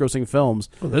highest grossing films.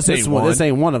 Well, this ain't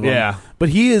one of them. Yeah, but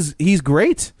he's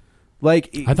great. Like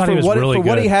I thought for he was really for good.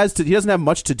 what he has he doesn't have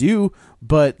much to do,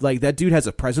 but like that dude has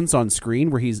a presence on screen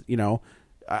where he's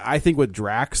I think with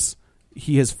Drax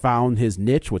he has found his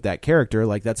niche with that character.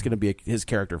 Like that's going to be his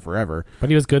character forever. But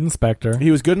he was good in Spectre.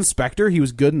 He was good in Spectre. He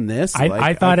was good in this.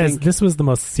 I thought this was the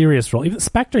most serious role. Even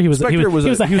Spectre, he was a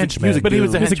henchman, but he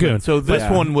was a goon. So this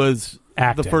one was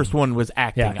acting. The first one was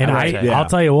acting. Yeah, and I'll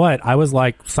tell you what, I was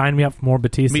like, sign me up for more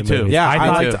Batista. Me too. Movies. Yeah,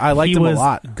 I liked him a was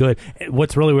lot. Good.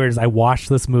 What's really weird is I watched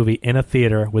this movie in a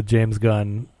theater with James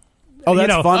Gunn. Oh,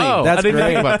 that's funny. That's I didn't great.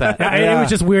 think about that. It was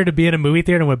just weird to be in a movie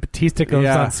theater and when Batista comes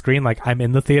on screen, like I'm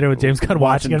in the theater with James Gunn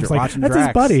watching him. It's like that's Drax.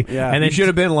 his buddy. Yeah. And then you should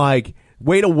have been like,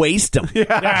 way to waste him. Like,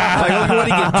 look what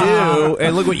he can do,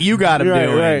 and look what you got him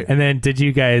doing. Right. And then did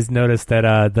you guys notice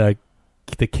that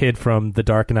the kid from The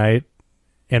Dark Knight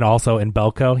and also in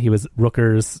Belko, he was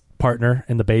Rooker's partner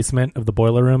in the basement of the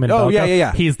boiler room in Belko.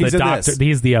 Yeah. He's the doctor.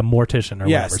 He's the mortician or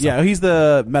whatever. Yeah, he's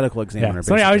the medical examiner. Yeah.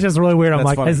 So yeah, I was just really weird. I'm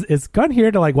That's like, is Gunn here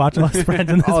to like watch all his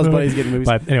friends in this all his movie? buddies getting movies.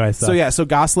 But anyway, so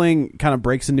Gosling kind of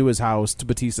breaks into his house, to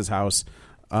Batista's house,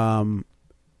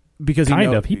 because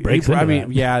he breaks into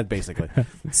that. yeah, basically.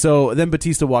 So then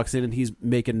Batista walks in and he's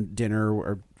making dinner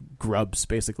or grubs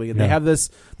basically, and they have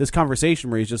this conversation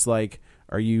where he's just like,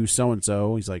 "Are you so and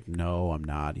so?" He's like, "No, I'm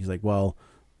not." He's like, "Well."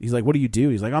 He's like, "What do you do?"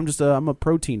 He's like, I'm a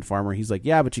protein farmer." He's like,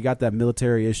 "Yeah, but you got that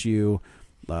military issue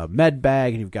med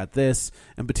bag, and you've got this."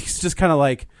 And Batista just kind of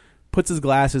like puts his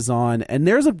glasses on, and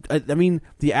there's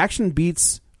the action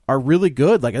beats are really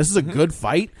good. Like this is a good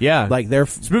fight. Yeah, like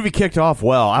this movie kicked off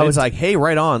well. I was like, "Hey,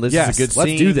 right on! This is a good scene.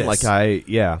 Let's do this." Like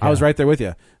I was right there with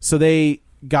you. So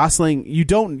Gosling,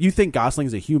 you think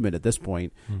Gosling's a human at this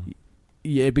point?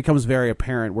 It becomes very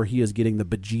apparent where he is getting the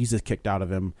bejesus kicked out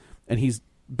of him, and he's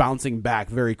bouncing back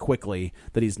very quickly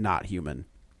that he's not human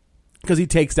because he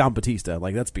takes down Batista.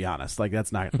 Like, let's be honest, like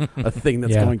that's not a thing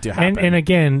that's going to happen. And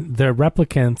again, the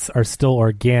replicants are still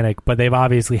organic, but they've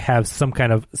obviously have some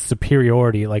kind of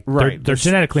superiority. Like they're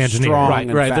genetically engineered.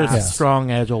 Right. They're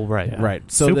strong, agile. Right.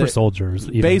 So super soldiers.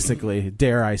 Even. Basically,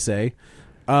 dare I say.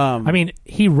 I mean,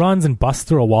 he runs and busts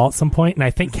through a wall at some point, and I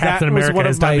think Captain America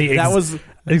has done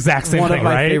the exact same one thing, of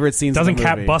my right? favorite scenes. Doesn't in the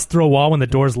Cap movie. bust through a wall when the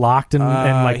door's locked and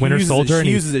like Winter Soldier?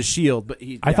 He uses his shield, but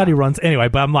I thought he runs anyway.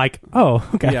 But I'm like, oh,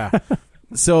 okay. Yeah.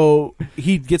 So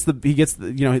he gets the he's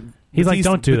Batista, like,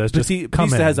 don't do this. Just Batista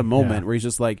come has a in. moment where he's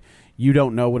just like, you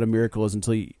don't know what a miracle is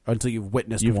until you've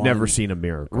witnessed. You've one. never seen a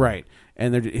miracle, right?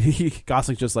 And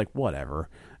Gosling's just like, whatever.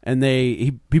 And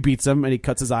he beats him and he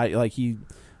cuts his eye. Like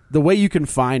the way you can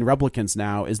find replicants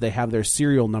now is they have their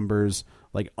serial numbers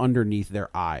like underneath their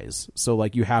eyes. So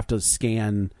like you have to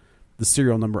scan the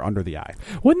serial number under the eye.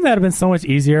 Wouldn't that have been so much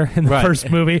easier in the first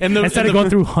movie instead of going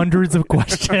through hundreds of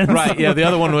questions? Right. Yeah. The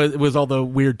other one was all the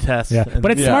weird tests. Yeah.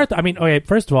 But it's smart. I mean, okay.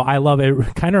 First of all, I love it.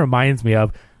 It kind of reminds me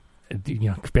of.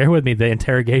 Bear with me. The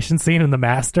interrogation scene in The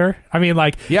Master. I mean,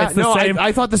 like, it's the same.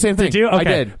 I thought the same thing. Did you? Okay. I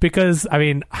did because I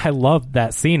mean, I love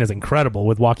that scene. Is incredible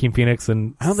with Joaquin Phoenix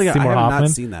and Seymour Hoffman. Not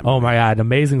seen that movie. Oh my god,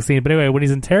 amazing scene. But anyway, when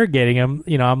he's interrogating him,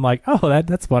 I'm like, oh,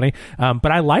 that's funny. But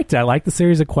I liked it. I liked the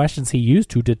series of questions he used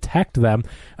to detect them.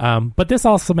 But this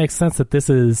also makes sense that this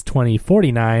is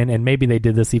 2049, and maybe they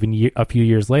did this even a few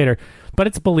years later. But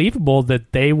it's believable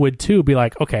that they would too be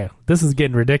like, okay, this is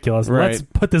getting ridiculous. Right. Let's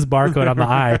put this barcode on the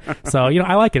eye So,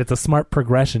 I like it. It's a smart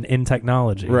progression in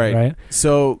technology. Right.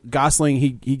 So Gosling,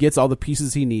 he gets all the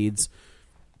pieces he needs.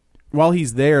 While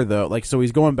he's there, though, so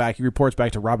he's going back. He reports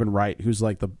back to Robin Wright, who's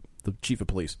like the chief of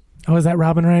police. Oh, is that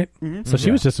Robin Wright? Mm-hmm. So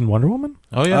she was just in Wonder Woman?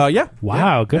 Oh, yeah. Yeah.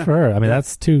 Wow, good for her. I mean,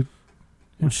 that's too...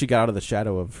 She got out of the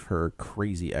shadow of her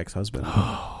crazy ex-husband.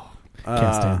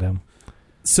 Can't stand him.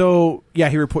 So, yeah,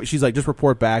 she's like, just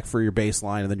report back for your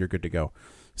baseline, and then you're good to go.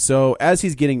 So, as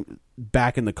he's getting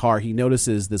back in the car, he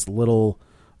notices this little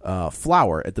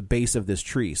flower at the base of this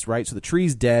tree, right? So the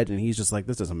tree's dead, and he's just like,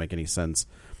 this doesn't make any sense.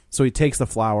 So he takes the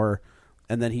flower,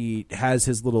 and then he has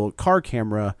his little car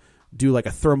camera do like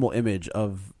a thermal image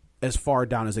of as far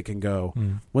down as it can go.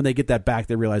 When they get that back,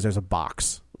 they realize there's a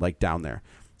box like down there.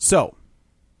 So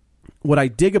what I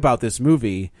dig about this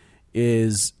movie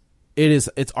is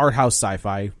it's art house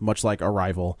sci-fi, much like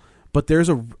Arrival, but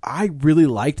I really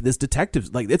liked this detective,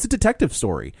 it's a detective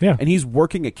story. Yeah. And he's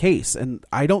working a case, and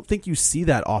I don't think you see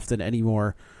that often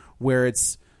anymore, where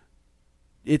it's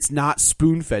not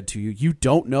spoon-fed to you. You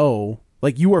don't know.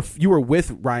 Like, you were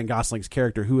with Ryan Gosling's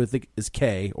character, who I think is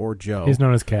Kay or Joe. He's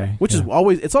known as Kay. Which is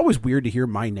always weird to hear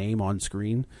my name on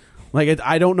screen. Like,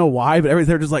 I don't know why, but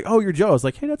they're just like, oh, you're Joe. I was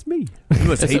like, hey, that's me. You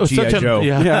must hate G.I. Joe.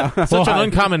 Yeah. Such an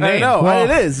uncommon name. I know,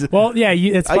 it is. Well, yeah,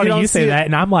 it's funny you say that,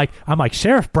 and I'm like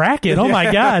Sheriff Brackett. Oh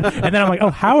my God! And then I'm like, oh,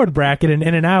 Howard Brackett and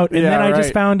In and Out, and then I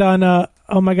just found on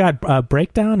oh my God,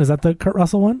 Breakdown. Is that the Kurt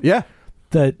Russell one? Yeah.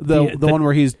 The one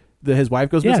where his wife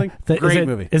goes missing. Great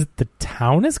movie. Is it the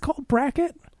town is called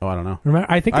Brackett? Oh, I don't know. Remember,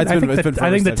 I think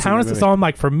the town is the song.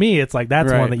 Like, for me, it's like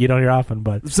that's one that you don't hear often.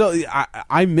 But so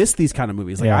I miss these kind of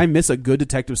movies. Like, I miss a good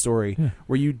detective story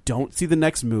where you don't see the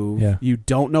next move. Yeah. You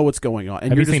don't know what's going on. And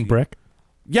have you seen Brick?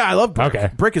 Yeah, I love Brick. Okay.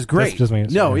 Brick is great. Just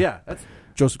that's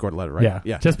Joseph Gordon-Levitt, right?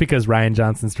 Yeah. Just because Rian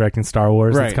Johnson's directing Star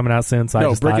Wars, it's coming out soon. So I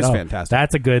just Brick thought, is fantastic.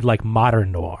 That's a good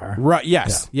modern noir. Right?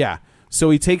 Yes. Yeah. So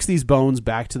he takes these bones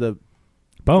back to the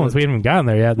bones. We haven't even gotten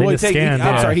there yet. They just scanned.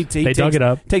 They dug it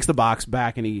up. Takes the box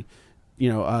back, and he,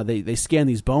 they scan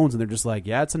these bones, and they're just like,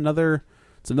 yeah, it's another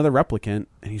replicant,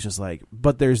 and he's just like,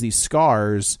 but there's these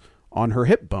scars on her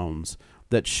hip bones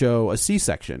that show a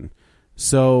C-section.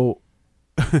 So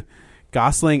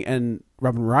Gosling and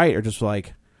Robin Wright are just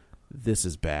like, this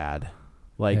is bad.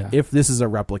 If this is a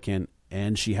replicant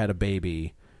and she had a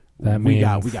baby, we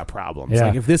got problems. Yeah.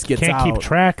 Like, if this gets can't keep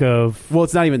track of. Well,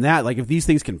 it's not even that. Like, if these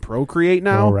things can procreate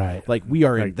now, like, we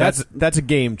are in. That's a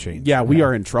game changer. Yeah, we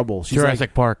are in trouble. She's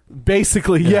Jurassic Park.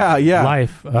 Basically, yeah.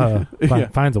 Life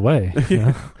finds a way.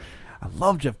 I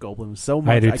love Jeff Goldblum so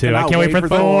much. I do too. I can't wait for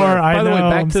Thor. By the way,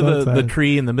 back to the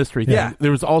tree and the mystery thing. Yeah.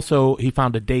 There was also, he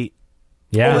found a date.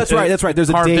 Yeah, that's right. There's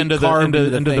a date into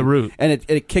the root, and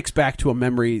it kicks back to a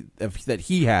memory that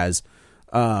he has,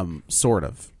 sort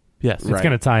of. Yes, it's going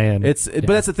to tie in. But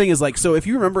that's the thing is, so if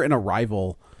you remember in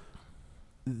Arrival,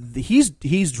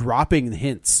 he's dropping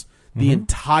hints the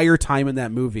entire time in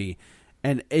that movie,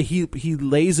 and he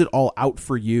lays it all out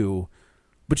for you,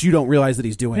 but you don't realize that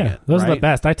he's doing it. Those are the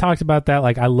best. I talked about that.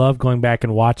 Like, I love going back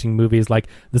and watching movies like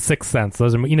The Sixth Sense.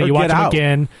 Those are, you watch them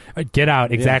again. Get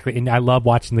Out, exactly. And I love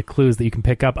watching the clues that you can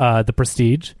pick up. The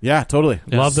Prestige. Yeah, totally.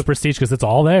 Love The Prestige because it's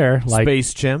all there. Like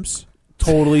Space Chimps.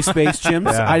 Totally Space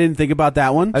Chimps. I didn't think about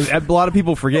that one. A lot of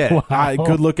people forget. Wow.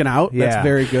 Good looking out. Yeah. That's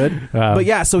very good.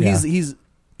 But so he's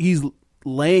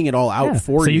laying it all out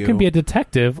for you. So you can be a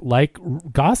detective like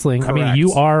Gosling. Correct. I mean,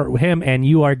 you are him, and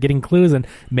you are getting clues, and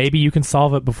maybe you can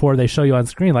solve it before they show you on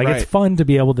screen. Like, it's fun to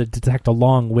be able to detect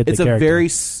along with the character.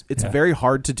 It's very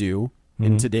hard to do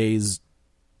in today's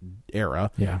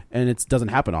era, and it doesn't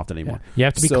happen often anymore. You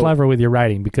have to be clever with your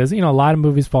writing, because a lot of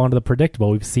movies fall into the predictable.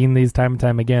 We've seen these time and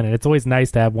time again, and it's always nice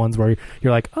to have ones where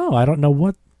you're like, oh, I don't know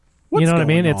what's you know what I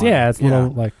mean? on. It's a little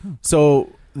like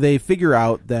so they figure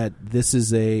out that this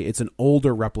is it's an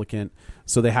older replicant,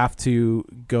 so they have to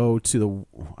go to the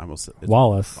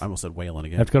Wallace. I almost said Wayland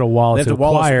again. They have to go to Wallace. They have to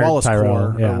Wallace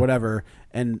Tyrell, Corps or whatever,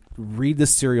 and read the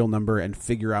serial number and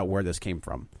figure out where this came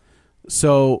from.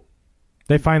 So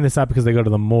they find this out because they go to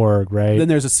the morgue, right? Then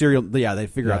there's a serial. Yeah, they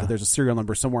figure out that there's a serial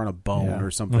number somewhere on a bone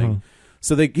or something.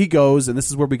 So he goes, and this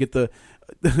is where we get it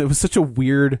was such a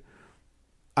weird.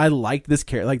 I liked this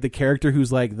character, like the character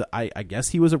who's like I guess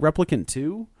he was a replicant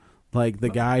too, like the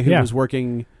guy who was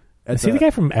working. Is he the guy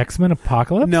from X-Men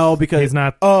Apocalypse? No, because he's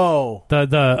not. Oh,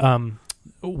 the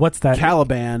what's that?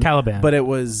 Caliban. But it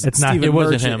was. It's not. It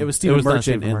wasn't him. It was Stephen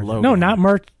Merchant in Logan. No, not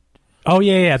Merchant. Oh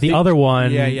yeah, the other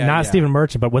one, not Stephen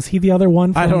Merchant, but was he the other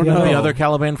one? I don't know. The other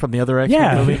Caliban from the other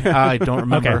X-Men movie? I don't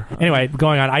remember. Okay. Anyway,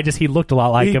 going on, he looked a lot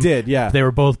like him. He did, yeah. They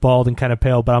were both bald and kind of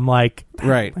pale, but I'm like...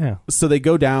 Right. Yeah. So they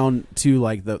go down to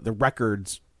like the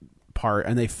records part,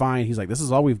 and they find he's like, this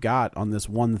is all we've got on this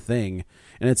one thing,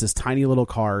 and it's this tiny little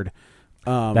card.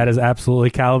 That is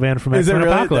absolutely Caliban from X-Men really?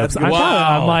 Apocalypse. I'm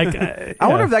like, I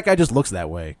wonder if that guy just looks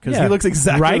that way because he looks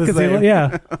exactly right. the same.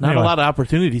 Not a lot of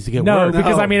opportunities to get work.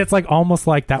 because I mean, it's like almost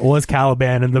like that was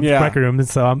Caliban in the record room, and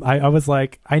so I was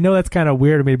like, I know that's kind of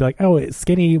weird to me to be like, oh,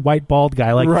 skinny white bald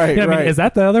guy, like, right, I mean, is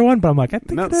that the other one? But I'm like, I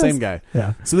think no, it is. same guy.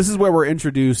 Yeah. So this is where we're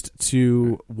introduced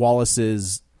to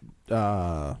Wallace's.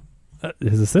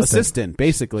 His assistant,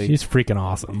 basically. She's freaking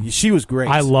awesome. She was great.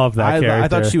 I love that character. I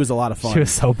thought she was a lot of fun. She was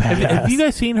so badass. Have you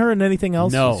guys seen her in anything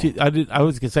else? No. I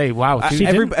was gonna say, wow.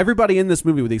 Everybody in this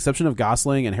movie, with the exception of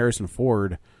Gosling and Harrison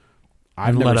Ford,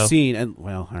 I've never Leto. seen. And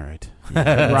well, all right,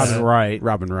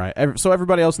 Robin Wright. So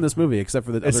everybody else in this movie, except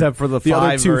for the other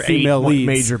five 2 or female leads,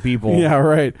 major people. Yeah,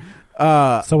 right.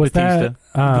 So was Batista.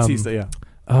 that Yeah.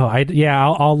 Oh,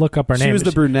 I'll look up her name. She was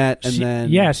the brunette, and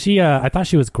then I thought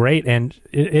she was great, and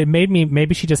it made me,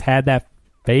 maybe she just had that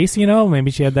face,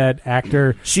 maybe she had that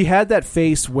actor. She had that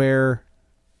face where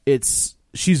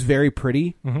she's very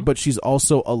pretty, but she's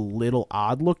also a little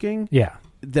odd looking. Yeah,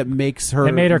 that makes her.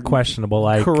 It made her questionable.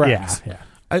 Like, correct.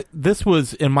 Yeah. This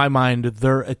was, in my mind,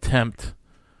 their attempt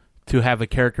to have a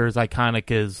character as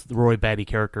iconic as the Roy Batty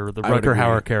character, the Rutger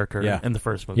Hauer character in the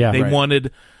first movie. Yeah,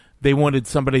 They wanted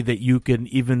somebody that you can,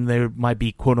 even they might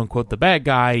be quote unquote the bad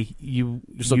guy, you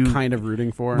kind of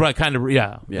rooting for, right? Kind of,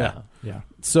 yeah.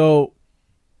 So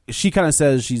she kind of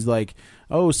says, she's like,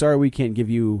 "Oh, sorry, we can't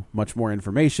give you much more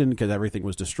information because everything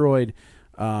was destroyed.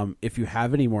 If you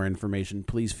have any more information,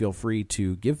 please feel free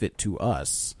to give it to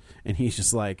us." And he's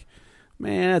just like,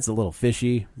 "Man, that's a little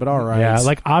fishy, but all right." Yeah,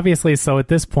 like obviously. So at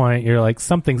this point, you're like,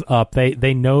 something's up.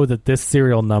 They know that this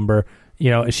serial number.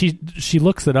 She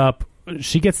looks it up.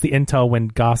 She gets the intel when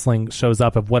Gosling shows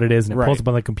up of what it is, and it pulls up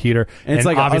on the computer. And it's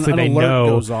like obviously an they alert know.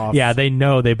 goes off. Yeah, they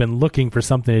know they've been looking for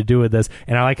something to do with this.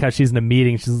 And I like how she's in a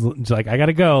meeting. She's like, "I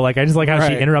gotta go." Like, I just like how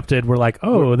she interrupted. We're like,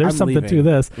 "Oh, there's I'm something leaving. to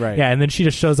this." Right. Yeah, and then she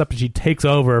just shows up and she takes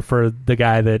over for the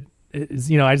guy that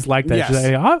is, I just like that. Yes.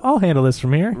 She's like, I'll handle this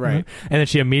from here. Right. And then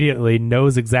she immediately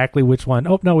knows exactly which one.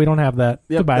 Oh no, we don't have that.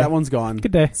 Yep, Goodbye. that one's gone.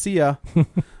 Good day. See ya.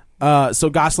 So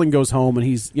Gosling goes home, and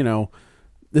he's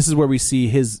this is where we see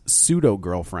his pseudo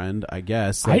girlfriend, I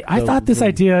guess. I thought this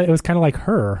idea, it was kind of like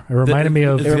her. It reminded me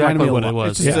of... It's exactly what it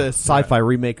was. It's just a sci-fi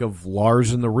remake of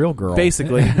Lars and the Real Girl.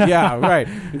 Basically. Yeah, right.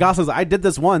 And Gosling's like, I did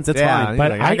this once. It's fine.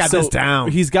 But I got this down.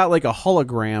 He's got like a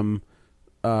hologram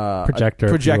projector.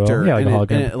 Projector. Yeah, like a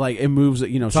hologram. And it moves,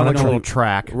 it's on like a little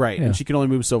track. Right. Yeah. And she can only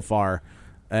move so far.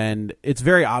 And it's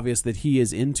very obvious that he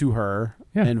is into her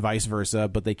and vice versa,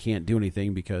 but they can't do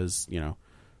anything because,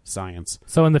 science.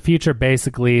 So in the future,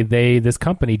 basically, this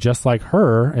company, just like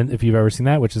her, and if you've ever seen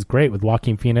that, which is great with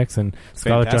Joaquin Phoenix and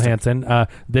Scarlett Johansson,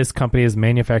 this company has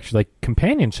manufactured like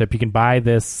companionship. You can buy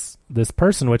this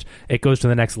person, which it goes to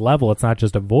the next level. It's not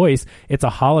just a voice; it's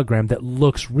a hologram that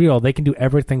looks real. They can do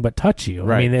everything but touch you.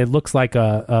 Right. I mean, it looks like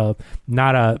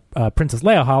not a Princess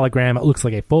Leia hologram. It looks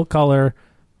like a full color.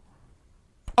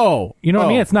 Oh, you know what I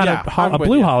mean? It's not a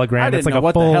blue hologram. I didn't it's like know a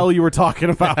what full, the hell you were talking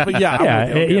about. But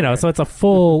yeah, so it's a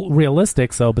full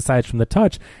realistic. So besides from the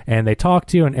touch, and they talk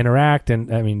to you and interact,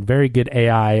 and I mean, very good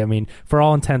AI. I mean, for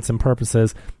all intents and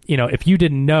purposes, if you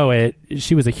didn't know it,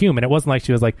 she was a human. It wasn't like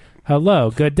she was like,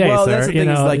 "Hello, good day, well, sir." That's the thing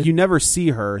is, like, you never see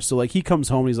her. So like, he comes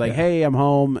home, and he's like, "Hey, I'm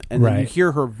home," and then you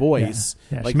hear her voice.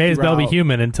 Yeah, like, she may as well be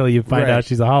human until you find out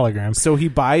she's a hologram. So he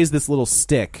buys this little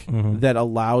stick that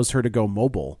allows her to go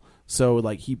mobile. So,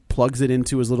 like, he plugs it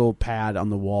into his little pad on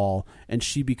the wall, and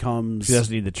she becomes... She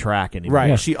doesn't need the track anymore. Right.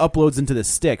 Yeah. She uploads into the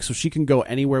stick, so she can go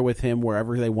anywhere with him,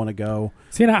 wherever they want to go.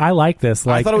 See, I like this.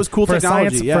 Like, I thought it was cool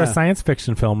technology. For a science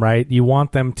fiction film, right? You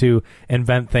want them to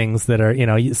invent things that are,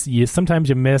 you sometimes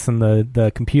you miss, and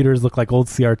the computers look like old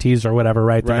CRTs or whatever,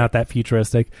 right? They're not that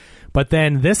futuristic. But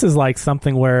then this is like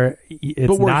something where it's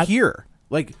But we're not... here.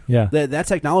 Like, that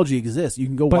technology exists. You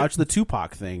can go watch the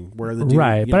Tupac thing where the dude,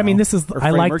 right. But I mean, this is,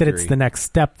 I like that it's the next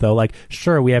step, though. Like,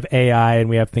 sure, we have AI and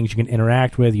we have things you can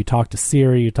interact with. You talk to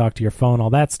Siri, you talk to your phone,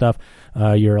 all that stuff,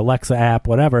 your Alexa app,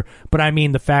 whatever. But I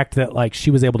mean, the fact that, like,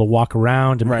 she was able to walk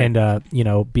around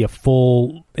and be a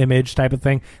full image type of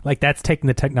thing, like, that's taking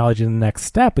the technology to the next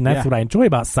step. And that's what I enjoy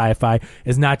about sci-fi,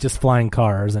 is not just flying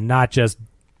cars and not just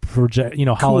project,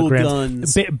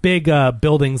 holograms, big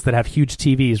buildings that have huge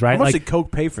TVs, right? How much did Coke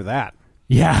pay for that?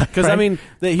 Yeah, because I mean,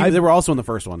 they were also in the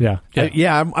first one.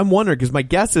 I'm wondering, because my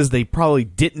guess is they probably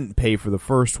didn't pay for the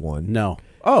first one. No.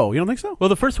 Oh, you don't think so? Well,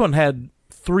 the first one had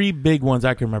 3 big ones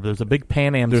I can remember. There's a big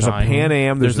Pan Am. There's sign. a Pan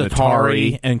Am. There's an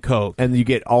Atari and Coke, and you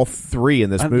get all 3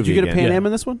 in this movie. Did you get a Pan Am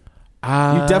in this one? You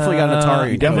definitely got an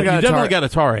Atari. You definitely got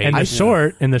Atari. And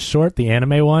in the short, the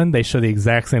anime one, they show the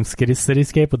exact same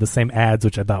cityscape with the same ads,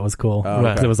 which I thought was cool.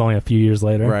 Because it was only a few years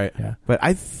later. Right. Yeah. But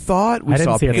I thought we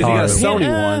saw see Atari. Atari. You got a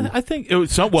Sony one. I think it was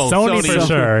Sony Sony for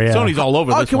sure. Yeah. Sony's all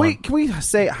over this can one. we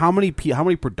say how many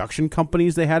production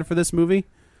companies they had for this movie?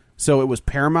 So it was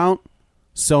Paramount,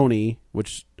 Sony,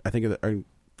 which I think are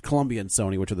Columbia and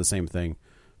Sony, which are the same thing.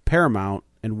 Paramount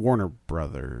and Warner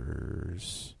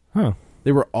Brothers. Huh.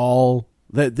 They were all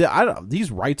these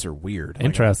rights are weird.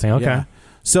 Interesting. Okay. Yeah.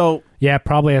 So yeah, it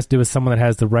probably has to do with someone that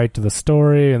has the right to the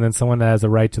story, and then someone that has the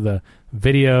right to the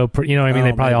video. You know what I mean?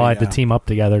 They probably all had to team up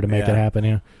together to make it happen.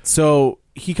 Yeah. So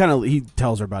he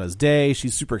tells her about his day.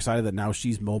 She's super excited that now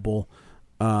she's mobile.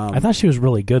 I thought she was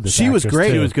really good. She was great.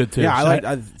 Too. She was good too.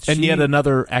 Yeah, and yet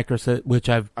another actress which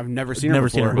I've never seen her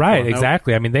before. Right,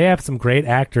 exactly. I mean, they have some great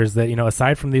actors that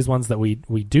aside from these ones that we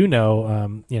do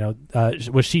know.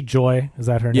 Was she Joy? Is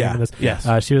that her name? Yeah. In this?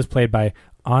 Yes. She was played by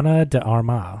Ana de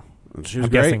Armas. She was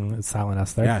I'm great. guessing it's silent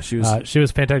S there. Yeah, she was. She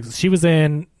was fantastic. She was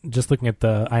in, just looking at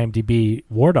the IMDb,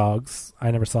 War Dogs. I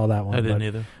never saw that one. I didn't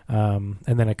either. And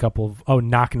then a couple of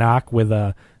Knock Knock with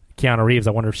Keanu Reeves.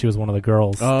 I wonder if she was one of the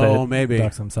girls. Oh, maybe.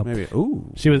 Maybe.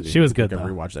 Ooh, she was good. I Though.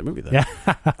 rewatch that movie then.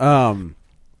 Yeah.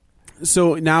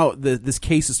 So now this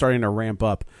case is starting to ramp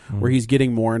up, where he's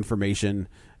getting more information,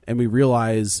 and we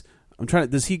realize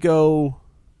Does he go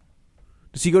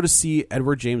to see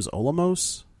Edward James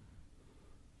Olmos?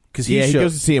 Because he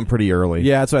goes to see him pretty early.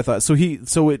 Yeah, that's what I thought. So he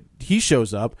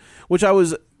shows up, which I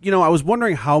was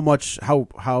wondering how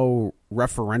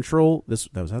referential this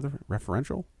was. That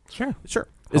referential? Sure.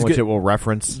 How much it will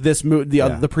reference this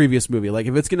the previous movie. Like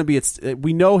if it's going to be,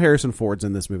 we know Harrison Ford's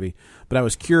in this movie, but I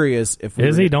was curious if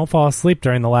don't fall asleep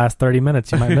during the last 30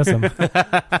 minutes. You might miss him.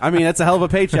 I mean, that's a hell of a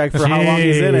paycheck for how long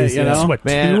he's in it. You know, what,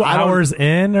 man, 2 hours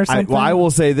in or something. I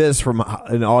will say this from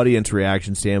an audience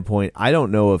reaction standpoint. I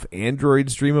don't know if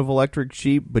androids dream of electric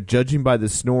sheep, but judging by the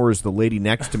snores the lady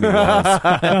next to me was,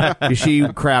 she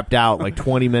crapped out like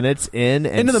 20 minutes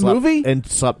into the movie and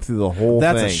slept through the whole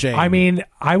thing. That's a shame. I mean,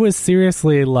 I was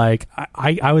seriously like,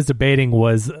 I was debating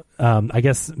was, I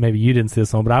guess maybe you didn't see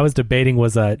this one, but I was debating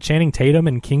was Channing Tatum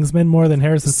in Kingsman more than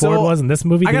Harrison Ford was in this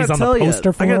movie that he's on the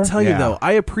poster for? I gotta tell you though,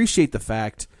 I appreciate the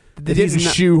fact that he didn't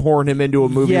shoehorn him into a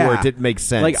movie where it didn't make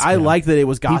sense. Like I like that it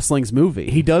was Gosling's movie.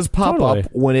 He does pop up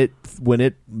when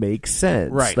it makes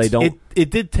sense. Right. They don't. It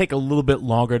did take a little bit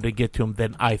longer to get to him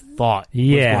than I thought.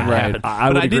 Yeah, was going to happen. I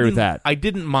would agree with that. I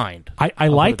didn't mind. I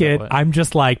like it. I'm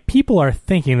just like, people are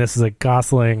thinking this is a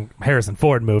Gosling Harrison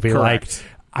Ford movie. Correct. Like,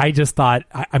 I just thought,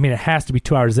 I mean, it has to be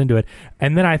 2 hours into it.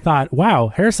 And then I thought, wow,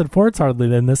 Harrison Ford's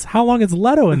hardly in this. How long is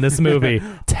Leto in this movie?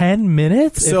 10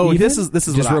 minutes? So this is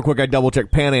just real quick. I double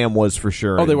checked. Pan Am was for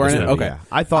sure. Oh, they were in it. Okay, yeah.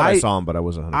 I thought I saw him, but I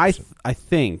wasn't 100%. I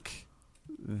think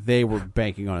they were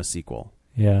banking on a sequel.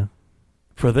 Yeah.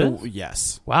 For this? Oh,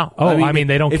 yes. Wow. Oh, I mean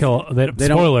they don't kill.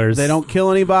 Spoilers. They don't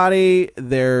kill anybody.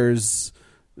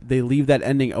 They leave that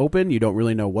ending open. You don't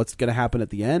really know what's going to happen at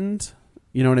the end.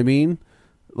 You know what I mean?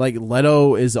 Like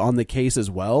Leto is on the case as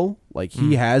well. Like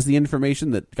he has the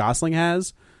information that Gosling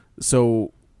has.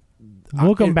 So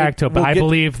we'll come back to it. But I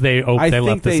believe they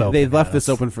left this open. They left this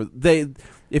open for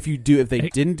If they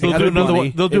didn't,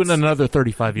 they'll do it in another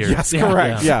 35 years. Yes,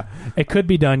 correct. Yeah. It could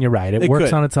be done. You're right. It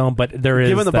works on its own, but there is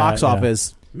given the box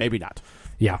office, maybe not.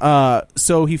 Yeah.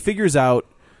 So he figures out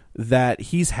that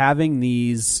he's having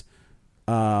these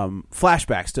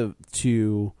flashbacks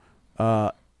to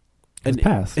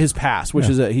his past, which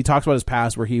is he talks about his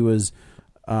past where he was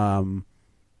the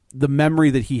memory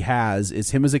that he has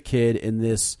is him as a kid in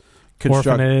this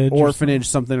orphanage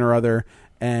something or other,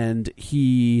 and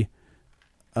he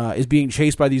is being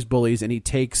chased by these bullies, and he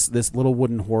takes this little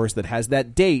wooden horse that has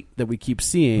that date that we keep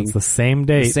seeing. It's the same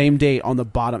date on the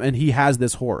bottom, and he has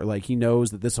this horse. Like he knows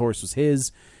that this horse was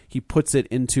his. He puts it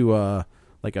into an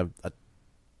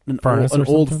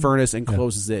old furnace and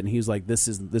closes it, and he's like, "This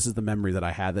is the memory that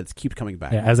I had that keeps coming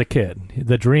back." Yeah, as a kid,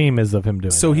 the dream is of him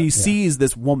doing. So he sees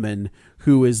this woman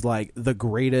who is like the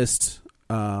greatest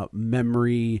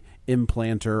memory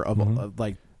implanter of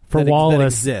like. For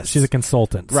Wallace, she's a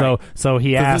consultant. Right. So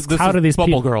he asks, how do these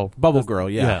Bubble Girl,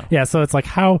 yeah. Yeah, so it's like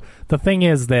how the thing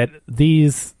is that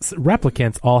these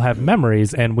replicants all have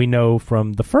memories, and we know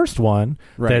from the first one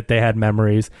that they had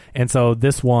memories, and so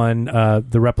this one,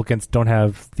 the replicants don't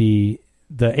have the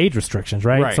the age restrictions,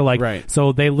 right? Right, So like, right.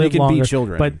 so they live They can be longer,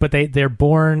 children. but they're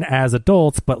born as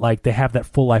adults, but like they have that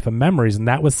full life of memories, and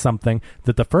that was something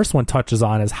that the first one touches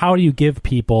on: is how do you give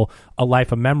people a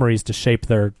life of memories to shape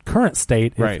their current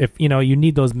state? Right. If you know you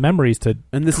need those memories to,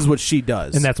 And this is what she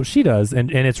does. and that's what she does, and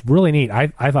it's really neat.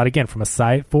 I thought again from a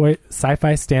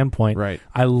sci-fi standpoint, Right.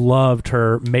 I loved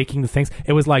her making the things.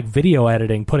 It was like video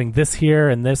editing, putting this here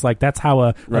and this. Like that's how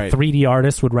a Right. 3D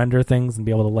artist would render things and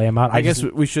be able to lay them out. I guess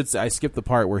we should say, I skipped the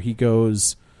part where he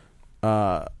goes,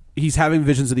 he's having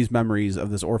visions of these memories of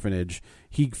this orphanage.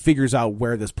 He figures out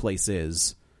where this place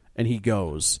is, and he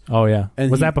goes. Oh yeah,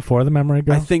 And was he- that before the memory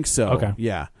girl? I think so. Okay.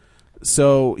 Yeah.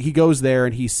 So he goes there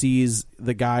and he sees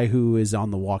the guy who is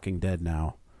on The Walking Dead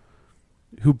now,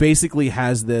 who basically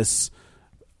has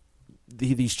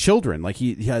these children. Like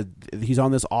he's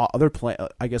on this other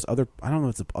planet. I guess I don't know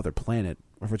if it's other planet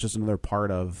or if it's just another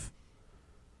part of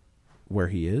where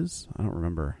he is. I don't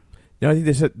remember. No, I think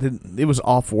they said that it was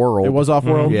off-world. It was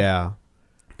off-world? Yeah.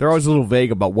 They're always a little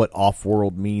vague about what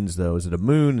off-world means, though. Is it a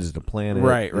moon? Is it a planet?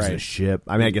 Right, Is it a ship?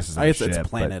 I mean, I guess it's not a ship. It's a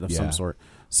planet but, of yeah. some sort.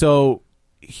 So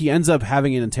he ends up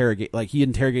having an he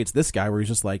interrogates this guy where he's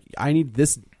just like, I need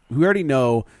this. We already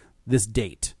know this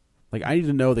date. Like, I need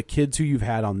to know the kids who you've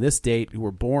had on this date who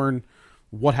were born,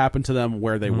 what happened to them,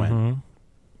 where they went.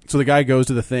 So the guy goes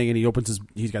to the thing and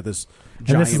he's got this giant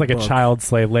and this is like book. a child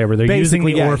slave labor. They're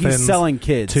Basically, using the orphans he's selling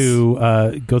kids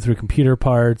to go through computer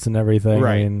parts and everything.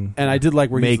 Right. And I did like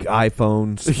where Make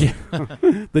iPhones.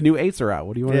 the new 8s are out.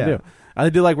 What do you want to do? I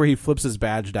did like where he flips his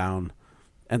badge down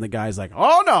and the guy's like,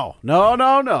 oh,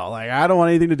 no. Like, I don't want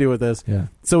anything to do with this. Yeah.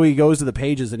 So he goes to the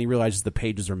pages and he realizes the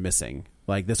pages are missing.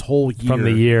 Like this whole year. From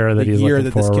the year that the he's year looking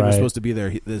that this for, kid was right. supposed to be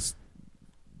there.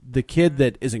 The kid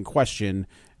that is in question,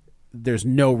 there's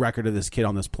no record of this kid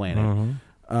on this planet.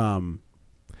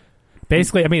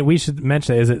 basically, I mean, we should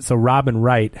mention so Robin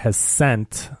Wright has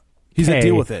sent. He's Kay gonna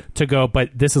deal with it to go, but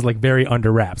this is like very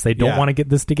under wraps. They don't Yeah. want to get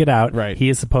this to get out. Right. He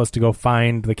is supposed to go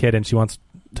find the kid, and she wants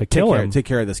to kill him. Take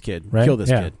care of this kid. Right? Kill this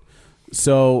Yeah. kid.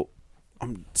 So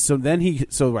then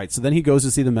he goes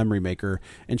to see the memory maker,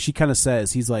 and she kind of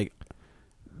says, he's like,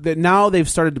 that now they've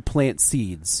started to plant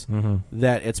seeds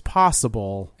that it's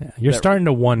possible. Yeah, you're that- starting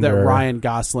to wonder that Ryan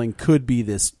Gosling could be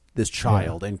this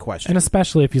child in question. And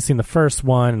especially if you've seen the first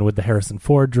one and with the Harrison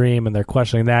Ford dream, and they're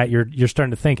questioning that, you're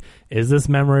starting to think, is this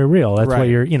memory real? That's what Right.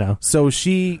 you're. So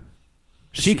she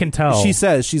can tell. She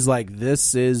says, she's like,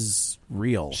 this is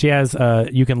real. She has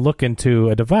you can look into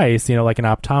a device, like an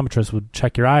optometrist would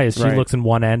check your eyes. She Right. looks in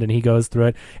one end and he goes through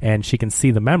it, and she can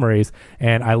see the memories.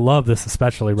 And I love this,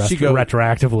 especially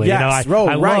retroactively. Yes,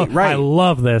 I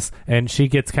love this. And she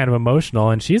gets kind of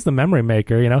emotional, and she's the memory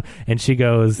maker, and she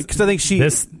goes, because I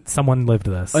think someone lived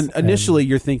this. Initially,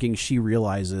 you're thinking she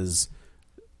realizes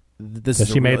this That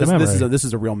is she made the memory. This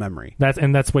is a real memory.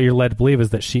 That's what you're led to believe, is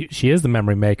that she is the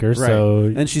memory maker. Right.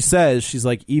 So and she says, she's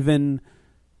like, even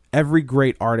every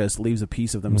great artist leaves a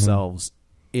piece of themselves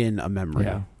in a memory.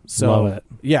 Yeah. So Love it.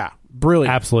 Yeah,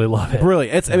 brilliant. Absolutely love it.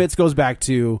 Brilliant. It goes back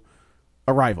to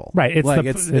Arrival. Right.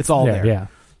 It's all there. Yeah.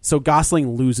 So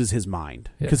Gosling loses his mind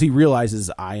because he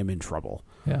realizes, I am in trouble.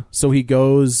 Yeah. So he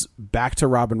goes back to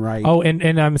Robin Wright. Oh, and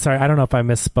I'm sorry, I don't know if I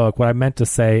misspoke. What I meant to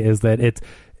say is that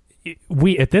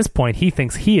at this point, he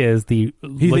thinks he is the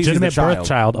legitimate birth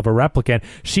child of a replicant.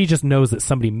 She just knows that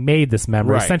somebody made this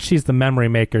memory. Right. Since she's the memory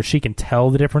maker, she can tell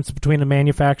the difference between a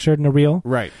manufactured and a real.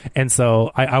 Right. And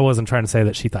so I wasn't trying to say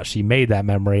that she thought she made that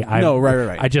memory.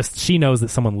 Right. She knows that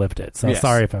someone lived it. So Yes.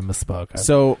 sorry if I misspoke.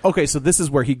 So this is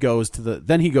where he goes to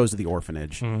the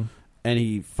orphanage. And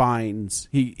he finds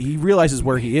he realizes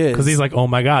where he is, because he's like, oh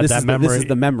my god, memory. This is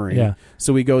the memory. Yeah.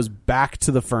 So he goes back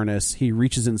to the furnace. He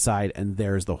reaches inside, and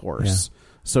there's the horse.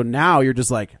 So now you're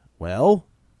just like, well,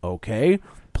 okay.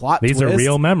 Plot. These twist. are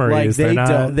real memories.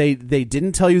 Like they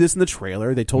didn't tell you this in the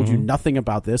trailer. They told you nothing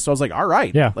about this. So I was like, all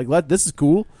right, yeah, like this is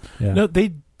cool. Yeah. No,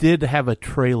 they did have a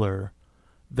trailer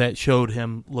that showed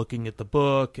him looking at the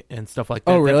book and stuff like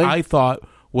that. Oh, really? That I thought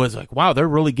was like, wow, they're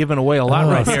really giving away a lot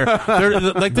right here.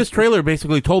 Like this trailer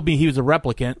basically told me he was a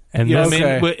replicant, and you know this, what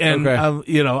I mean? okay. And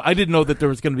Okay. I didn't know that there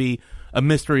was going to be a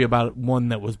mystery about one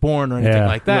that was born or anything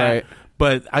like that. Right.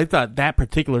 But I thought that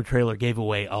particular trailer gave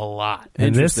away a lot.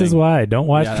 And this is why I don't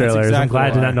watch Yeah, that's trailers. I'm exactly glad I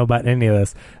did why. not know about any of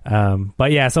this.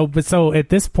 But yeah, so at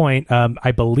this point,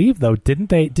 I believe though,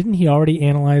 didn't he already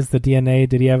analyze the DNA?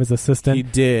 Did he have his assistant? He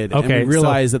did. Okay, and we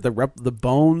realized that the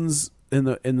bones in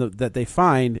the that they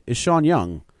find is Sean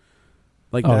Young.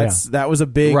 Like that was a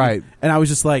big right. And I was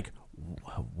just like,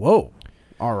 whoa,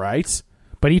 all right.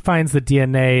 But he finds the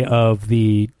DNA of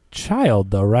the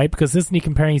child though, right? Because isn't he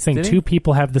comparing? He's saying two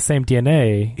people have the same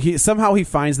DNA. He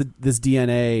finds this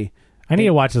DNA. I need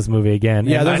to watch this movie again.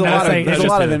 Yeah, And there's a I- lot I- of there's it's a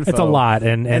lot just- of info. It's a lot,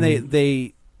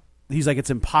 and he's like, it's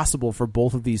impossible for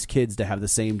both of these kids to have the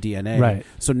same DNA. Right.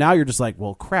 So now you're just like,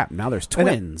 well, crap. Now there's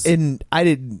twins. And I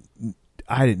didn't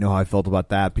know how I felt about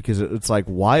that because it's like,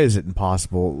 why is it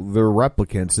impossible? They're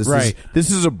replicants.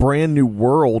 This is a brand new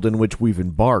world in which we've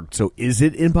embarked. So is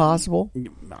it impossible?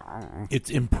 It's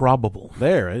improbable.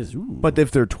 There it is. Ooh. But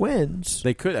if they're twins,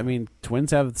 They could. I mean,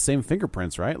 twins have the same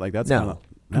fingerprints, right? Like that's No.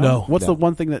 No. What's the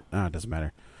one thing that? It doesn't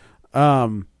matter.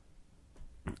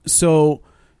 So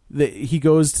he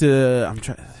goes to. I'm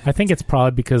trying. I think it's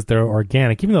probably because they're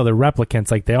organic, even though they're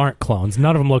replicants. Like they aren't clones.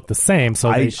 None of them look the same. So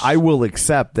I will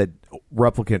accept that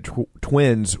replicant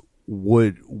twins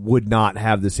would not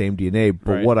have the same DNA.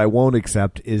 But Right. what I won't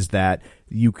accept is that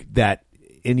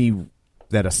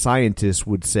that a scientist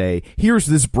would say, here's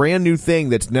this brand new thing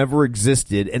that's never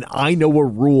existed, and I know a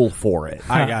rule for it.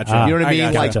 I gotcha. You know what I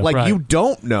mean? gotcha. Like Right. you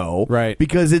don't know, Right.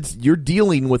 Because you're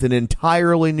dealing with an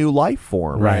entirely new life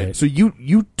form, Right. So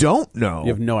you don't know. You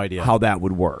have no idea how that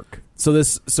would work. So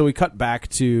we cut back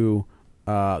to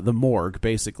the morgue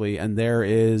basically, and there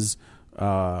is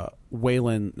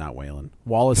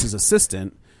Wallace's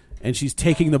assistant, and she's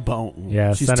taking the bone.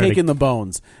 Yeah, she's Senator- taking the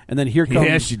bones, and then here comes.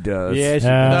 Yeah, she does. Yeah, she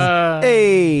Yeah. does.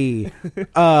 Hey,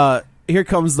 here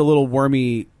comes the little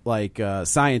wormy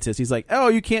scientist. He's like, "Oh,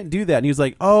 you can't do that." And he was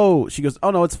like, "Oh," she goes, "Oh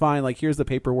no, it's fine. Like here's the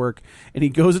paperwork." And he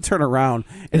goes to turn around,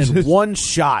 and in one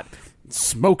shot,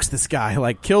 smokes this guy,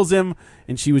 like kills him.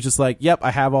 And she was just like, "Yep,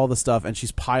 I have all the stuff," and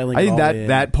she's piling. I think it all in.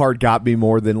 that part got me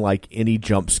more than like any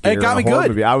jump scare. It got in me a horror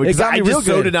good. Movie. It got me real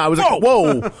good. I was like,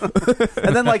 whoa.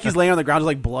 And then like he's laying on the ground, there's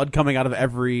like blood coming out of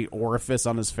every orifice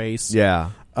on his face.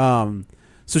 Yeah.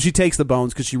 So she takes the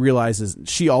bones because she realizes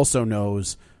she also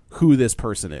knows who this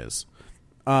person is.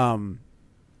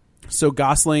 So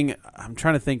Gosling, I'm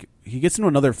trying to think. He gets into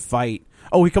another fight.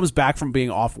 Oh, he comes back from being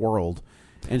off world.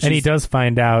 And he does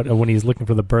find out when he's looking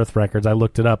for the birth records. I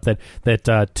looked it up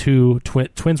that two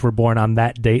twins were born on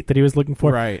that date that he was looking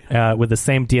for, Right. With the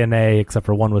same DNA, except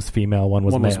for one was female, one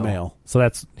was male. So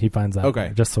he finds out.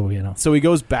 Okay. Just so you know. So he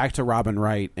goes back to Robin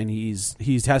Wright, and he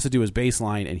has to do his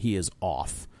baseline, and he is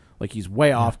off. Like he's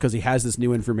way off because he has this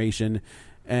new information,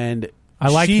 and I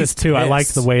like she's this too. I like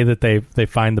pissed. the way that they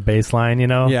find the baseline. You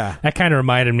know, Yeah. that kind of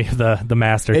reminded me of the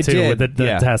Master It too, did, with the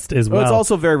yeah. test as well. It's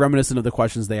also very reminiscent of the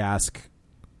questions they ask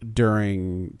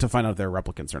to find out if they're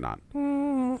replicants or not.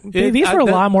 These were a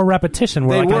lot more repetition.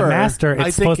 Where They like were. a Master, I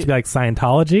it's think supposed to be like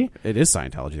Scientology, It is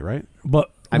Scientology, right?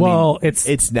 but I mean,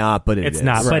 it's not, but it's is.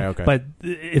 not. Right, But okay. but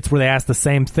it's where they ask the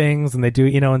same things and they do,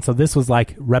 and so this was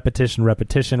like repetition,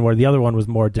 where the other one was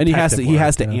more And he has to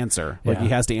detective work, answer. Like Yeah. he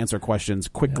has to answer questions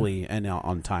quickly and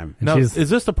on time. And Now, she's- is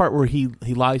this the part where he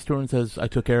lies to her and says, "I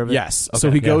took care of it"? Yes. Okay. So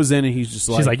he goes in and he's just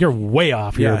like, She's like, "You're way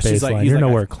off your baseline. she's like, You're he's like,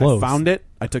 nowhere I close." found it.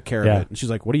 I took care Yeah. of it. And she's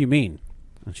like, "What do you mean?"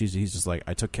 And he's just like,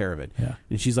 "I took care of it." Yeah.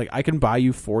 And she's like, "I can buy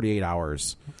you 48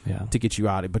 hours Yeah. to get you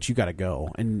out, but you got to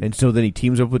go." And so then he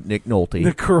teams up with Nick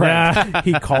Nolte. Correct.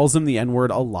 He calls him the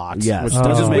N-word a lot. Yes, which which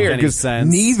doesn't is make weird any because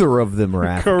sense. neither of them are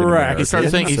African Correct. American. He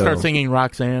starts singing. He so- starts singing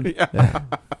Roxanne.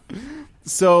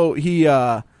 So he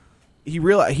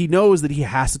knows that he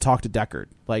has to talk to Deckard.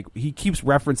 Like he keeps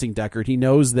referencing Deckard. He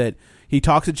knows that he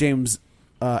talks to James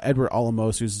Edward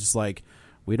Olmos, who's just like,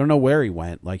 we don't know where he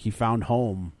went. Like he found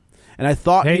home, and I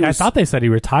thought I thought they said he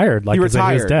retired. Like He as if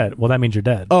he was retired. dead. Well, that means you're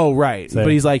dead. Oh right, So-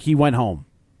 but he's like he went home.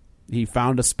 He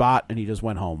found a spot and he just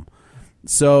went home.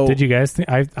 So Did you guys think?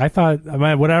 I thought,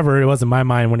 whatever it was in my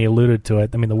mind when he alluded to it.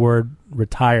 I mean, the word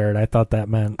retired. I thought that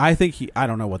meant. I think I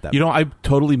don't know what that. You know, I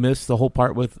totally missed the whole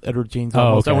part with Edward James. Oh,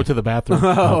 Olmos. okay. I went to the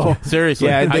bathroom. Seriously,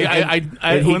 Yeah,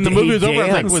 I when the movie was over, I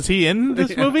was like, "Was he in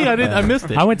this movie?" I missed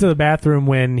it. I went to the bathroom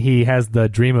when he has the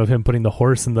dream of him putting the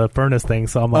horse in the furnace thing.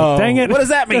 So I'm like, Oh, dang it! what does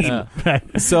that mean? Right.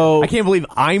 So I can't believe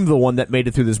I'm the one that made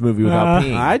it through this movie without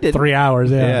peeing. I did 3 hours.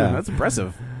 Yeah. Yeah. That's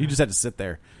impressive. You just had to sit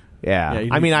there. Yeah, Yeah, you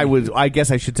I mean, I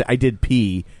guess I should say I did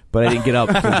pee, but I didn't get up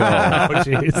to go. Oh,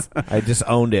 jeez. I just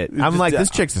owned it. I'm like, this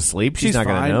chick's asleep. She's not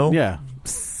fine. gonna know. Yeah.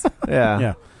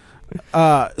 yeah.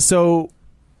 So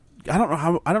I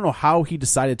don't know how he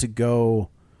decided to go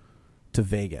to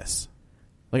Vegas.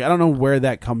 Like I don't know where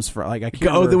that comes from. Like I can't.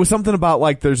 Oh, remember. there was something about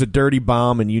like there's a dirty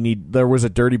bomb, and there was a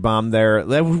dirty bomb there.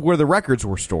 That was where the records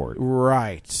were stored.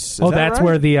 Right. Is Oh, that that's right?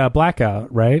 where the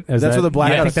blackout, right? That's where the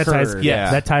blackout I think that ties. occurred.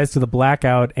 Yeah. that ties to the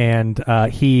blackout, and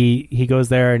he goes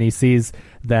there and he sees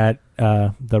that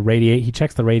the radiate. He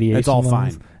checks the radiation. It's all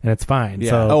levels, fine. and it's fine.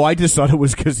 Yeah. So, Oh, I just thought it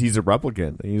was because he's a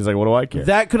replicant. And he's like, what do I care?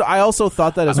 That could. I also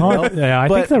thought that as well. yeah, I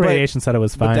think the radiation said it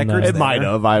was but fine. Deckard's though. it might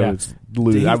have. I Yeah. was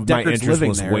losing. My Deckard's interest living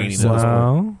was there, waning. so-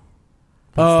 No.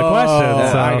 That's the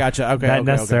question. So I gotcha. Okay, not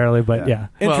necessarily, but yeah.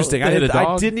 Interesting. Well,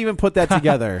 I didn't even put that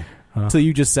together until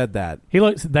you just said that.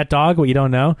 That dog, what you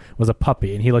don't know, was a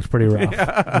puppy, and he looked pretty rough.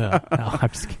 No, I'm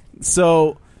just kidding.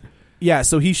 So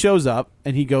he shows up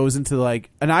and he goes into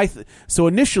so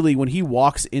initially when he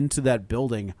walks into that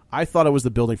building, I thought it was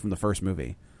the building from the first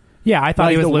movie. Yeah, I thought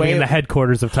he was living in the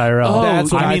headquarters of Tyrell. Oh,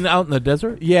 That's what I mean out in the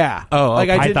desert? Yeah. Oh,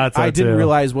 okay. I thought so, I didn't too.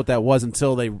 realize what that was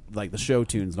until they the show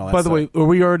tunes and all that. By the way, are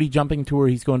we already jumping to where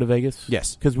he's going to Vegas?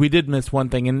 Yes. Because we did miss one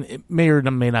thing, and it may or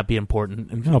may not be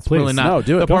important. And No, it's please. really not. No,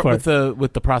 do it. The Go part for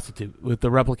with the prostitute, with the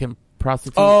replicant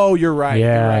prostitute. Oh, you're right.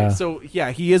 Yeah. You're right. So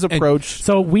yeah, he is approached.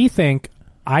 So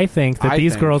I think that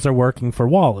these girls are working for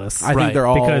Wallace. I think they're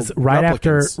all because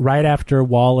right after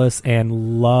Wallace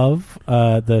and Love,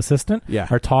 the assistant,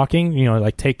 are talking,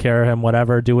 like take care of him,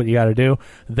 whatever, do what you got to do.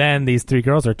 Then these three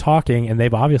girls are talking, and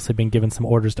they've obviously been given some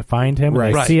orders to find him. Right.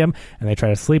 And they see him, and they try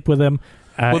to sleep with him.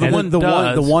 Well,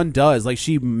 the one does like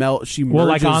she merges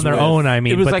like on their own. I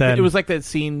mean, it was but like then, it was like that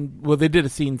scene. Well, they did a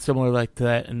scene similar like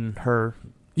that in Her.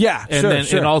 Yeah, and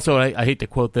sure. And also, I hate to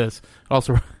quote this.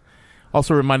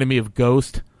 Also reminded me of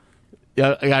Ghost.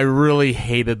 Yeah, I really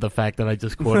hated the fact that I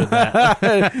just quoted that.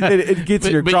 it gets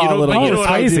your jaw a little. But you know what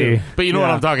crazy. But you know what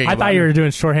I'm talking about. I thought you were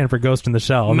doing shorthand for Ghost in the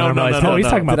Shell. And No, then I realized, no, he's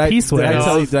talking about Peace Did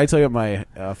Wave. I tell you what my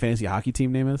fantasy hockey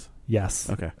team name is? Yes.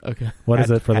 Okay. What is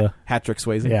it for the Hat-Trick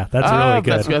Swayze? Yeah, that's really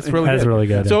good. That's really that good. is really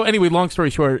good. So anyway, long story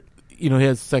short, he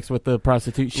has sex with the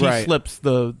prostitute. She slips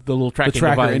the little tracking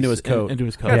tracker device into his coat. Into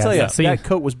his coat. I gotta tell you, See, that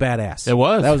coat was badass. It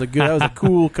was. That was a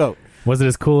cool coat. Was it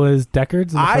as cool as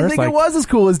Deckard's in the first? I think it was as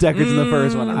cool as Deckard's in the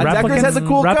first one. Deckard's has a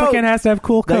cool coat. Replicant has to have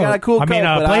cool coat. They got a cool coat.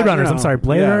 Blade Runners. I'm sorry,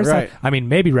 Blade Runners. Right. I mean,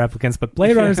 maybe replicants, but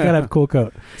Blade Runners got to have a cool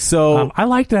coat. So I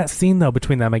liked that scene though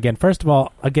between them. Again, first of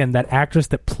all, that actress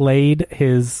that played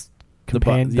his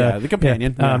companion, the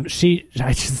companion. I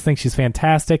just think she's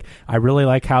fantastic. I really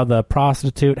like how the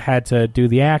prostitute had to do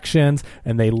the actions,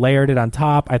 and they layered it on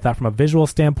top. I thought from a visual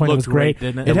standpoint, it was great.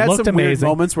 Didn't it? It had looked some weird amazing.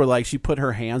 moments where she put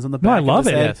her hands on the back. No, I love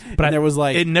of his it. head, But and there was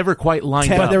it never quite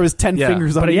lined up. There was 10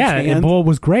 fingers on but each hand. and Bull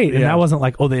was great, and Yeah. that wasn't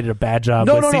like, they did a bad job.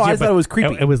 No, with no, CGI, I thought but it was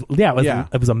creepy. It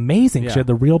was amazing. Yeah. She had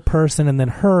the real person, and then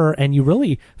her, and you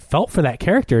really felt for that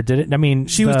character, did it? I mean,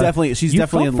 she's definitely you in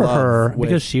felt for love her with-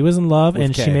 because she was in love,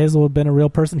 and Kay. she may as well have been a real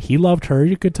person. He loved her,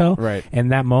 you could tell. Right.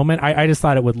 And that moment, I just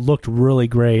thought it looked really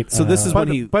great. So this is By when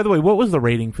the way, what was the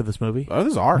rating for this movie? Oh,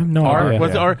 this is R. No R? idea.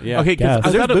 Was it R? Yeah. Okay, because Yes. I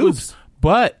There's thought it boobs. was.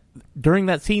 But during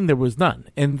that scene, there was none.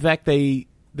 In fact, they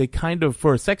kind of,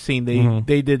 for a sex scene,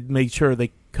 they did make sure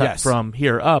they cut Yes. from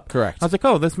here up. Correct. I was like,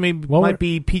 oh, this might were-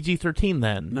 be PG-13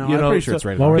 then. No, you I'm know, pretty sure it's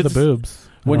rated What R. were the Because boobs?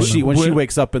 When I don't she know.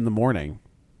 wakes up in the morning.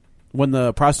 When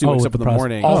the prostitute wakes with up in the the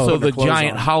prostitute. morning. Also, with her the clothes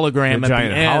giant on. hologram The at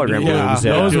giant the end. hologram Yeah. boobs,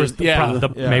 yeah. Those were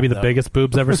Yeah. maybe the biggest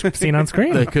boobs ever seen on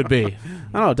screen. That could be. I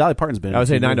don't know. Dolly Parton's been in I would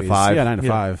say a few 9 to movies. 5. Yeah, 9 to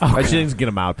Yeah. 5. She didn't get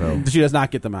them out though. She does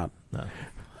not get them out.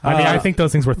 I mean, I think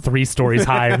those things were 3 stories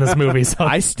high in this movie. So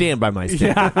I stand by my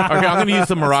stand. Okay, I'm going to use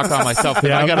the Morocco on myself.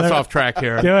 Yeah, I got us off track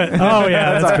here. do it. Oh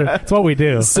yeah, that's true. That's what we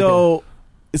do. So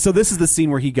this is the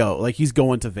scene where he's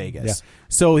going to Vegas. Yeah.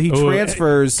 So he Ooh,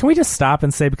 transfers. Can we just stop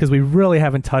and say, because we really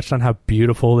haven't touched on how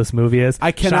beautiful this movie is?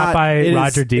 I cannot. Shot by it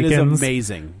Roger is, Deakins. It is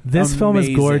amazing. This film is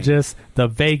Amazing. gorgeous. The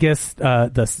Vegas,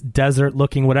 the desert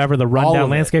looking, whatever, the All rundown of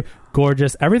it. landscape,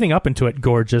 gorgeous. Everything up into it,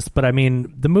 gorgeous. But I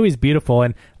mean, the movie's beautiful,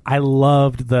 and I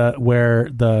loved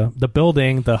the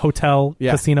building, the hotel,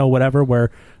 casino, whatever,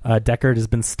 where Deckard has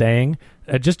been staying.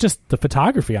 Just the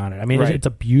photography on it. I mean, Right. it's a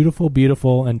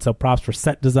beautiful, and so props for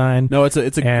set design. No, it's a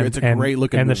great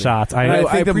looking and movie. the shots. I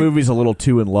think the movie's a little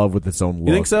too in love with its own look.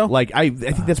 You think so? Like I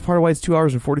think that's part of why it's 2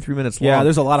 hours and 43 minutes long. Yeah,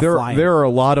 there's a lot of flying. There are a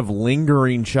lot of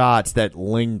lingering shots that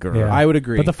linger. Yeah. I would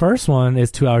agree. But the first one is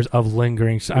 2 hours of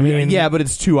lingering. I mean, yeah, but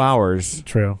it's 2 hours.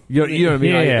 true. You know what I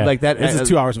mean? Yeah. Like that. This is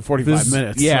 2 hours and 45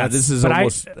 minutes. Yeah, So this is but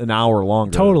almost an hour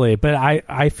longer. Totally, but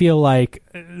I feel like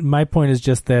my point is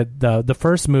just that the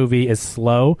first movie is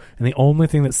slow, and the only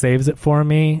thing that saves it for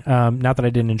me, not that I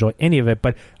didn't enjoy any of it,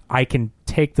 but I can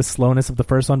take the slowness of the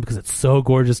first one because it's so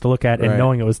gorgeous to look at, and Right.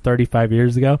 knowing it was 35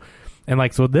 years ago. And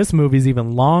so this movie's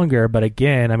even longer, but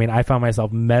again, I mean, I found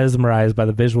myself mesmerized by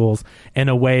the visuals in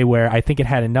a way where I think it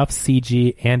had enough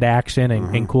CG and action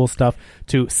and cool stuff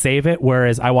to save it.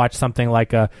 Whereas I watched something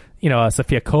like a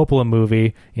Sofia Coppola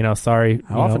movie, sorry,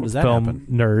 How often does that film happen?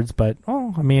 nerds, but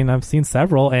I mean, I've seen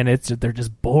several, and they're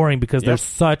just boring because they're Yep.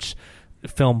 such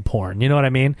film porn. You know what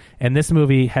I mean? And this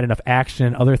movie had enough action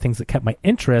and other things that kept my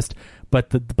interest,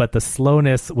 but the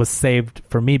slowness was saved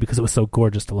for me because it was so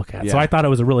gorgeous to look at. Yeah. So I thought it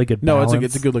was a really good No, balance.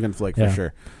 it's a good looking flick Yeah. for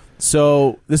sure.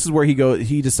 So this is where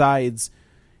he decides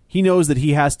he knows that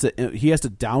he has to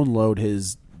download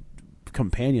his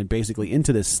companion basically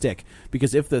into this stick,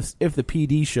 because if the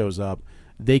PD shows up,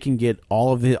 they can get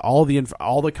all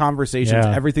the conversations,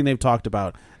 everything they've talked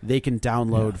about, they can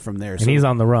download from there. And he's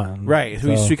on the run, right?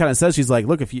 So. She kind of says, she's like,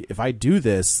 look, if I do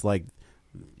this, like,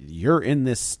 you're in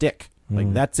this stick.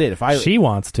 Like, that's it. She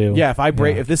wants to. Yeah,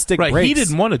 if this stick breaks. He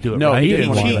didn't want to do it. No, right? he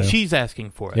didn't want to. She's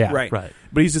asking for it. Yeah. Right.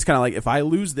 But he's just kind of like, if I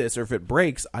lose this or if it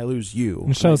breaks, I lose you.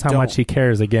 It shows how much he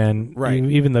cares again. Right.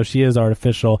 Even though she is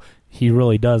artificial, he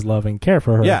really does love and care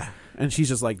for her. Yeah. And she's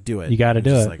just like, do it. You got to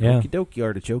do it. Like, yeah. okie dokie,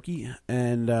 artichoke.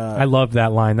 And I loved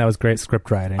that line. That was great script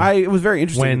writing. It was very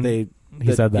interesting when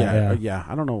he said that. Yeah.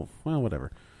 I don't know. Well, whatever.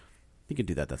 He can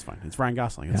do that. That's fine. It's Ryan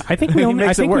Gosling. I think we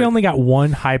only got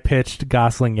one high pitched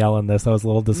Gosling yell in this. I was a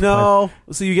little disappointed. No,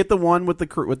 so you get the one with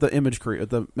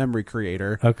the memory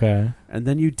creator. Okay, and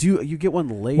then you get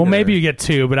one later. Well, maybe you get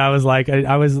two, but I was like,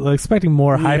 I was expecting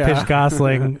more high pitched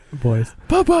Gosling voice.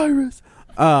 Papyrus.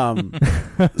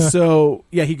 So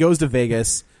yeah, he goes to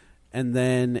Vegas, and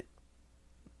then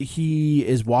he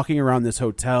is walking around this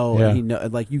hotel, and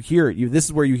you hear it. This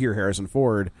is where you hear Harrison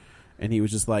Ford, and he was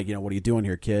just like, what are you doing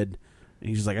here, kid? And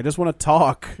he's just like, I just want to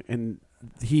talk. And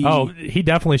he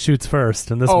definitely shoots first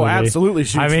in this movie. Oh, absolutely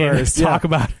shoots first. Talk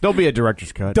about There'll be a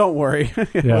director's cut. Don't worry. the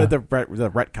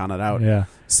retcon it out. Yeah.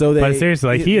 So but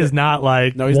seriously, he is not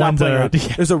like he's not playing.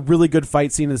 There's a really good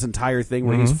fight scene in this entire thing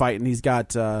where he's fighting. He's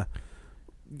got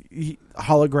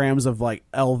holograms of like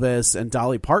Elvis and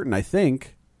Dolly Parton, I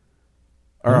think.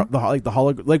 Or like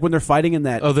when they're fighting in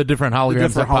that. Oh, the different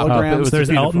holograms. There's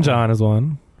Elton John as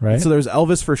one. Right. So there's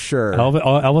Elvis for sure.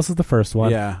 Elvis is the first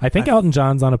one. Yeah. I think Elton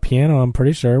John's on a piano, I'm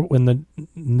pretty sure, in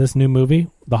this new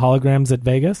movie, The Holograms at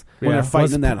Vegas. When they're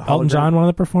fighting in that hologram. Elton John one of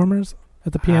the performers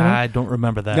at the piano? I don't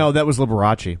remember that. No, that was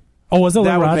Liberace. Oh, was it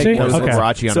Liberace? That was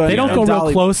Liberace on they don't go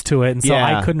real close to it, and so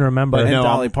I couldn't remember. But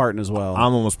Dolly Parton as well.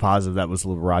 I'm almost positive that was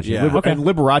Liberace. Yeah. And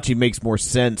Liberace makes more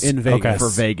sense in Vegas. For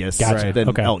Vegas gotcha.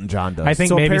 than Elton John does. I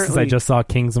think maybe since I just saw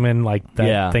Kingsman, like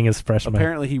that thing is fresh.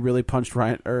 Apparently, he really punched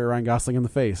Ryan Gosling in the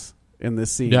face in this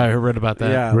scene. Yeah, I read about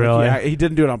that. Yeah, really? He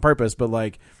didn't do it on purpose, but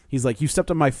like he's like, you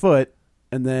stepped on my foot,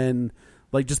 and then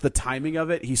like just the timing of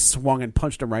it, he swung and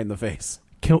punched him right in the face.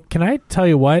 Can I tell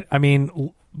you what? I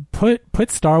mean,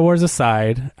 put Star Wars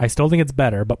aside. I still think it's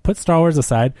better, but put Star Wars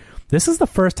aside. This is the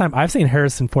first time I've seen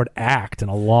Harrison Ford act in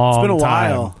a long time. It's been a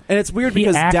while. And it's weird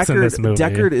because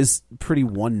Deckard is pretty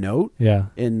one note. Yeah.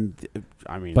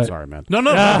 Sorry, man. No.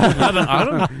 I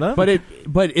don't know.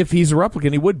 But if he's a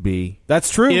replicant, he would be. That's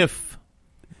true. And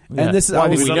this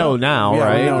is we know now,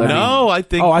 right? No, I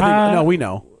think. Oh, I think no, we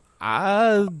know.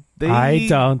 I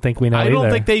don't think we know either. I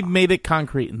don't think they made it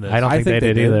concrete in this. I don't think they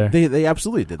did either. They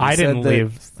absolutely did. I didn't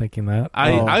leave thinking that.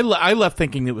 I left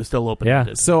thinking it was still open.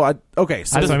 Yeah. So I'm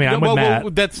with Matt.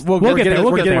 We'll get there.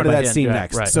 We'll get into that scene yeah,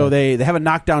 next. Right. So they have a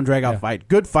knockdown drag out fight.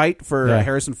 Good fight for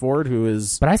Harrison Ford, who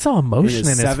is. But I saw emotion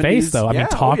in his face, though. I mean,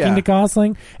 talking to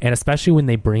Gosling, and especially when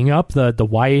they bring up the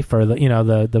wife or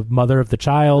the mother of the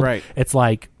child. Right. It's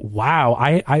like, wow.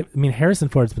 I mean, Harrison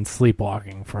Ford's been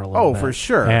sleepwalking for a little bit. Oh, for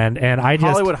sure. And I just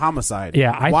Hollywood Homicide.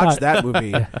 Yeah, I watched thought that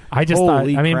movie. I just thought.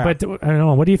 I mean, crap. but I don't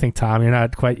know. What do you think, Tom? You're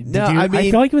not quite. I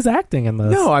feel like he was acting in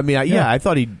this. No, I mean, I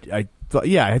thought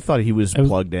I thought he was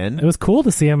plugged in. It was cool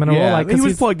to see him in a role like he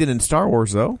was plugged in Star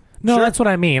Wars, though. No, that's what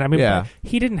I mean. I mean,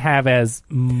 he didn't have as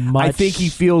much. I think he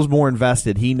feels more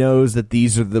invested. He knows that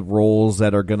these are the roles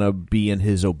that are going to be in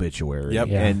his obituary,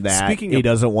 and that he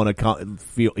doesn't want to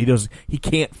feel. He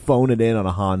can't phone it in on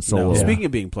a Han Solo. No. Speaking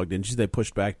of being plugged in, they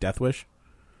pushed back Death Wish.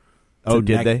 Did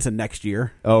they? To next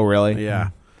year. Oh, really? Yeah.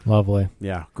 Lovely.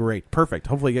 Yeah, great. Perfect.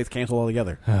 Hopefully it gets canceled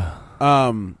altogether.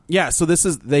 So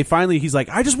he's like,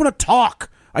 I just want to talk.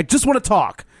 And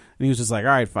he was just like, all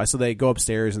right, fine. So they go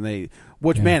upstairs and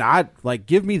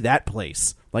give me that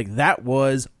place. Like, that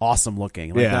was awesome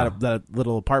looking. Like that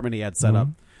little apartment he had set up.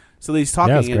 So he's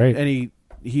talking and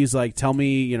he's like, tell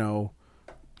me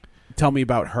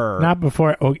about her. Not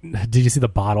before. Oh, did you see the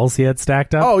bottles he had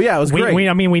stacked up? Oh yeah, it was great.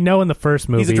 We know in the first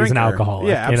movie he's an alcoholic.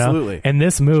 Yeah, absolutely. In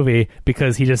this movie,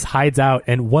 because he just hides out,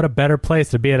 and what a better place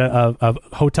to be at a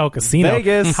hotel casino.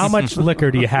 Vegas. How much liquor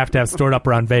do you have to have stored up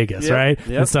around Vegas, right?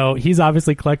 Yep. And so he's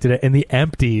obviously collected it, and the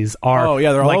empties are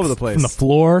they're all over the place, from the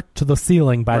floor to the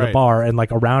ceiling by the bar, and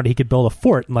like around he could build a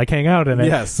fort and like hang out in it.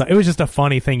 Yes. So it was just a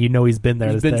funny thing. He's been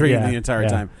there. He's been drinking the entire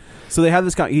time. So they have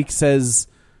this guy. He says.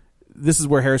 This is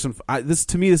where Harrison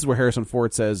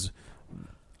Ford says,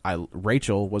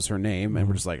 Rachel was her name, and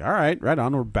we're just like, all right, right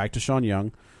on. We're back to Sean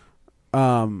Young.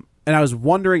 And I was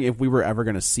wondering if we were ever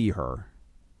going to see her,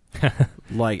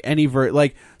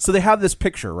 so they have this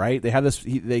picture, right? They have this.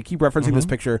 They keep referencing this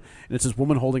picture, and it's this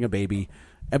woman holding a baby,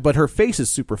 but her face is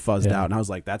super fuzzed out, and I was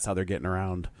like, that's how they're getting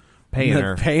around paying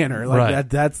her. Like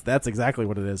that's exactly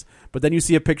what it is. But then you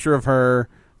see a picture of her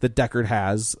that Deckard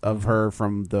has of her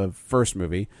from the first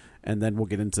movie, and then we'll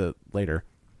get into later.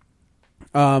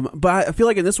 But I feel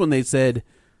like in this one they said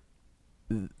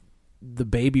the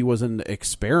baby was an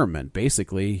experiment,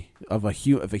 basically, of a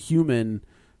human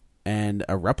and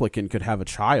a replicant could have a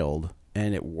child,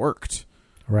 and it worked.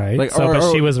 Right. Like,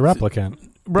 but she was a replicant.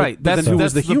 Right. Then who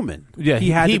was the human? Yeah,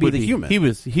 he had to be the human.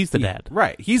 He's the dad.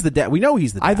 Right. He's the dad. We know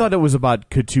he's the dad. I thought it was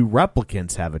about could two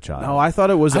replicants have a child. No, I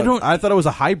thought it was. I thought it was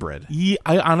a hybrid.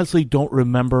 I honestly don't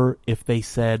remember if they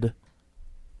said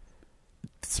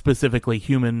specifically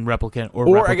human replicant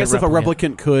or I guess if a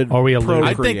replicant could procreate.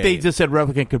 I think they just said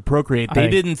replicant could procreate. They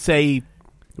didn't say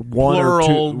one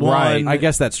plural, or two. Right. I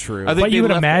guess that's true. But you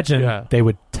would imagine they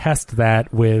would test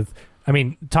that with. I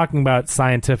mean, talking about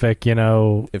scientific,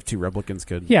 if two replicants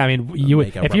could, yeah. I mean, you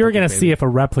would if you were going to see if a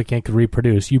replicant could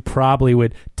reproduce, you probably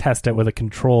would test it with a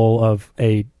control of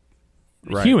a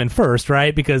human first,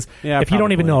 right? Because if you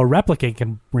don't even know a replicant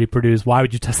can reproduce, why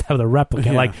would you test that with a replicant?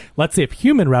 Yeah. Like, let's see if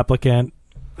human replicant.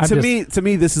 To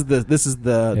me, this is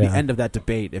the end of that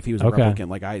debate. If he was a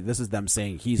replicant, this is them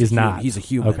saying he's not. He's a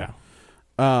human.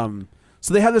 Okay.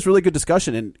 So they have this really good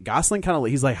discussion, and Gosling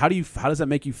he's like, how does that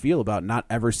make you feel about not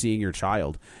ever seeing your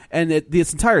child? And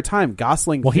this entire time,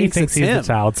 Gosling thinks he's him. the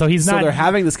child, so he's not. So they're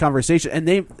having this conversation,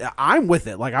 and I'm with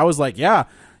it. Like I was like, yeah,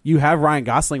 you have Ryan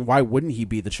Gosling. Why wouldn't he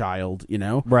be the child?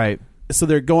 Right. So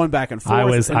they're going back and forth. I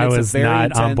was not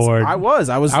intense, on board. I was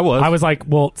like,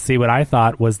 well, see, what I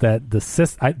thought was that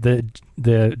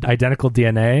the identical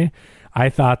DNA. I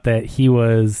thought that he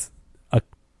was.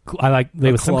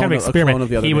 There was some kind of experiment.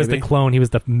 He was the clone. He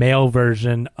was the male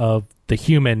version of the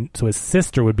human, so his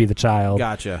sister would be the child.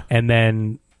 Gotcha. And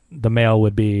then the male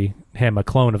would be him, a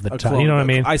clone of the child. You know what I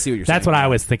mean? I see what you're saying. That's what I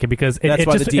was thinking because it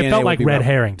felt like red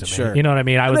herring to me. Sure. You know what I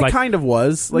mean? I was like, kind of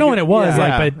was. No, and it was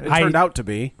but it turned out to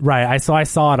be right. I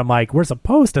saw it. I'm like, we're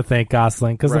supposed to think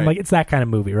Gosling because I'm like, it's that kind of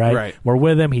movie, right? Right. We're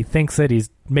with him. He thinks it. He's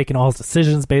making all his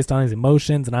decisions based on his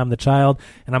emotions, and I'm the child.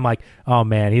 And I'm like, oh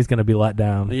man, he's going to be let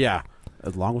down. Yeah.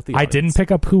 Along with the I didn't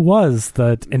pick up who was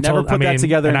the never put that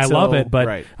together, and until, I love it,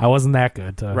 but I wasn't that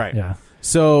good. Right. Yeah.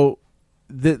 So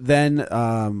then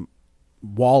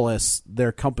Wallace,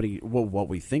 their company, what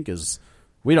we think is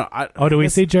we don't. Do we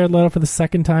see Jared Leto for the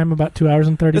second time about 2 hours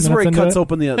and 30 minutes? This is where he cuts it?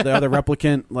 open the other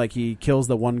replicant, like he kills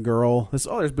the one girl.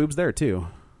 There's boobs there too.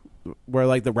 Where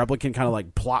like the replicant kind of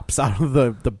like plops out of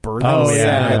the bird.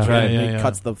 That's right. He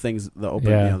cuts the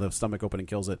the stomach open and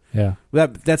kills it. Yeah,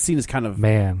 that scene is kind of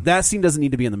that scene doesn't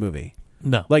need to be in the movie.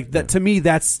 No, like that to me.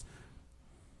 That's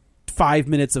 5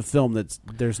 minutes of film.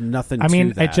 There's nothing. I mean,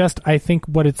 to that. I think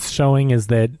what it's showing is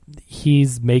that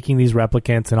he's making these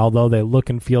replicants, and although they look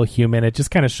and feel human, it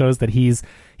just kind of shows that he's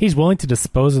willing to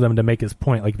dispose of them to make his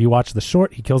point. Like if you watch the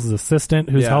short, he kills his assistant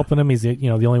who's helping him. He's the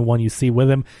only one you see with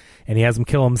him. And he has him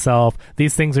kill himself.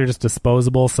 These things are just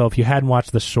disposable. So if you hadn't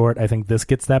watched the short, I think this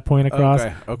gets that point across.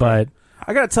 Okay. But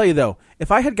I got to tell you, though,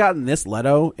 if I had gotten this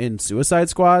Leto in Suicide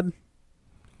Squad,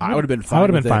 I would have been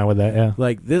fine with that, yeah.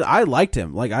 Like, I liked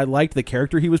him. Like, I liked the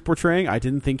character he was portraying. I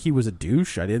didn't think he was a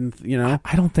douche. I didn't,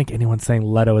 I don't think anyone's saying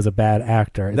Leto is a bad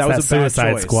actor. It's that was a Suicide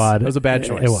bad choice. Squad. It was a bad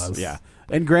choice. It was. Yeah.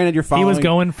 And granted, you're following. He was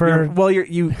going for.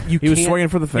 He was swinging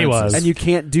for the fences. He was. And you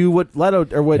can't do what Leto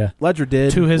or what Ledger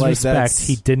did. To his respect,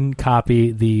 he didn't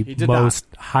copy the most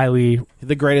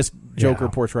the greatest Joker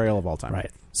portrayal of all time.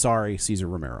 Right. Sorry, Cesar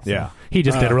Romero. Yeah. He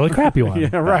just did a really crappy one.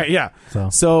 Yeah. Right. Yeah.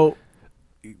 So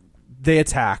they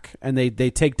attack and they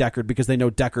take Deckard because they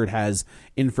know Deckard has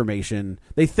information.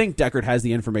 They think Deckard has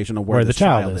the information on where the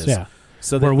child is. Yeah.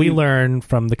 So where we learn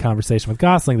from the conversation with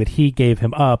Gosling that he gave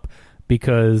him up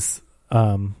because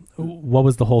what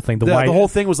was the whole thing? The whole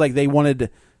thing was like they wanted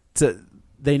to.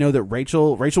 They know that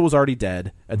Rachel was already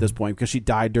dead at this point because she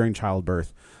died during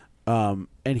childbirth, and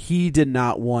he did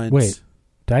not want. Wait,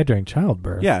 died during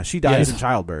childbirth? Yeah, she dies in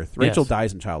childbirth. Rachel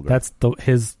dies in childbirth.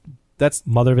 That's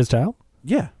mother of his child.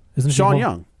 Yeah, isn't Sean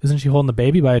Young? Isn't she holding the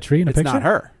baby by a tree in a picture? It's not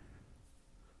her.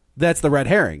 That's the red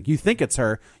herring. You think it's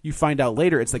her. You find out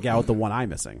later it's the gal with the one eye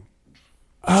missing.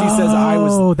 She says I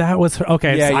was. Oh, that was her.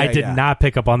 Okay, I did not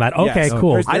pick up on that. Okay,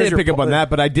 cool. I didn't pick up on that,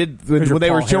 but I did when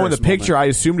they were showing the picture. I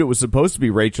assumed it was supposed to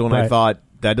be Rachel, and I thought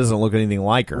that doesn't look anything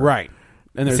like her. Right.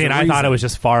 And I thought it was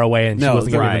just far away, and she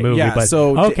wasn't going to be in the movie. Yeah, but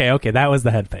okay, that was the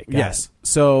head fake. Yes.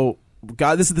 So.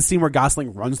 This is the scene where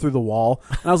Gosling runs through the wall,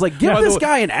 and I was like, "Give this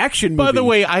guy an action movie." By the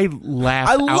way, I laughed.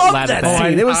 I loved that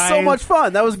scene. It was so much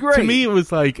fun. That was great. To me, it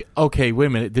was like, okay, wait a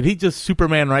minute, did he just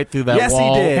Superman right through that wall? Yes,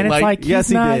 he did. And it's like yes,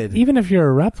 he did. Even if you're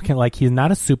a replicant, like he's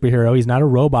not a superhero, he's not a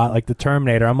robot like the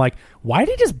Terminator. I'm like, why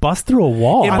did he just bust through a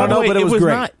wall? I don't know, but it was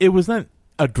great. It was not.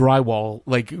 a drywall.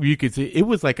 Like you could see, it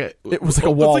was like a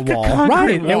wall. A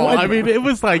concrete Right. wall. I mean, it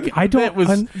was like I don't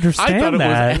understand I thought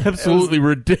that. It was absolutely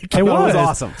ridiculous. It was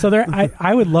awesome. So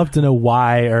I would love to know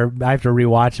why, or I have to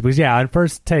rewatch it because on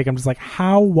first take I'm just like,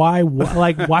 how, why,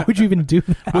 like why would you even do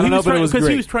that? Well, I don't know, but it was because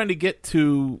great. he was trying to get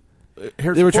to.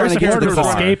 They were trying to get to the car.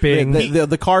 Escaping.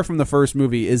 The car from the first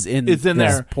movie is in this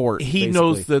there. Port. He basically.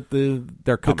 knows that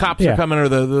the cops are coming, or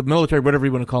the military, whatever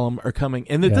you want to call them, are coming.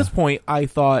 And at this point, I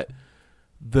thought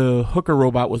the hooker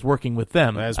robot was working with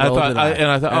them. As well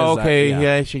I thought,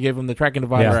 okay, she gave him the tracking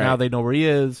device. Yeah. Now they know where he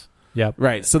is. Yep.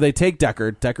 Right. So they take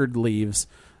Deckard. Deckard leaves,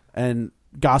 and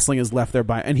Gosling is left there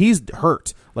and he's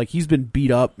hurt. Like he's been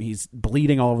beat up. He's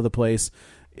bleeding all over the place.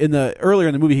 Earlier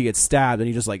in the movie, he gets stabbed, and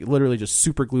he just like literally just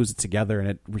super glues it together, and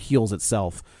it heals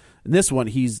itself. In this one,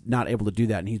 he's not able to do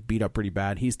that, and he's beat up pretty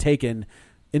bad. He's taken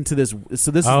into this. So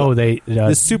this is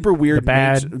this super weird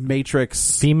bad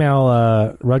Matrix female.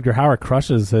 Rutger Hauer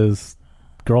crushes his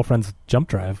girlfriend's jump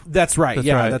drive. That's right.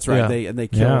 That's right. Yeah. They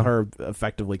kill her,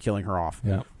 effectively killing her off.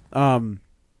 Yeah.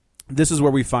 This is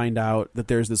where we find out that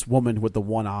there's this woman with the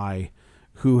one eye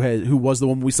who was the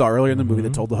woman we saw earlier in the movie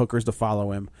that told the hookers to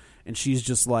follow him. And she's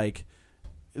just like,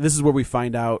 this is where we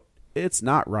find out it's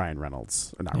not Ryan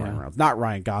Reynolds. Or not Ryan Reynolds. Not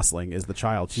Ryan Gosling is the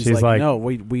child. She's like, no,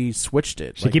 we switched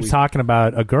it. She keeps talking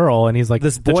about a girl, and he's like,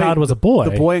 the child was a boy.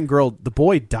 The boy and girl, the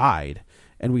boy died,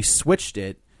 and we switched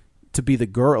it to be the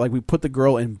girl. Like, we put the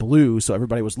girl in blue, so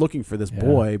everybody was looking for this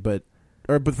boy, but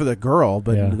for the girl,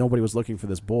 but nobody was looking for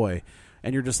this boy.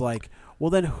 And you're just like,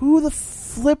 well, then who the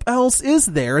flip else is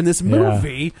there in this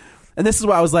movie? Yeah. And this is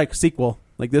why I was like, sequel.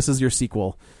 Like, this is your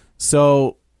sequel.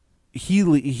 So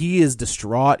he is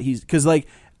distraught. Because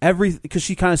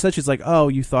she kind of said, she's like, oh,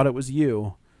 you thought it was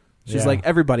you. She's like,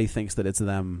 everybody thinks that it's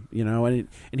them, and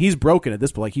he's broken at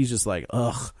this point. Like, he's just like,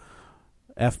 ugh,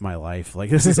 F my life.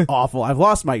 Like, this is awful. I've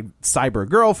lost my cyber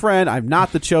girlfriend. I'm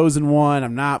not the chosen one.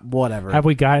 I'm not whatever. Have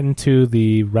we gotten to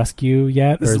the rescue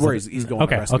yet? This is where he's going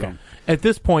to rescue him. At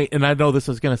this point, and I know this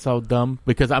is going to sound dumb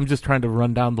because I'm just trying to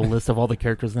run down the list of all the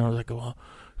characters, and I was like, well,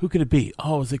 who could it be?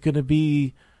 Oh, is it going to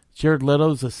be Jared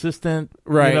Leto's assistant?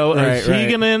 Right. Is she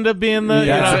going to end up being the...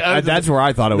 that's where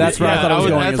I thought it was. That's where I thought it was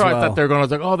going That's as where well. I thought they were going. I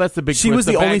was like, oh, that's the big... She was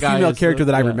the only female character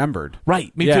that I remembered.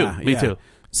 Right. Me too.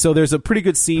 So there's a pretty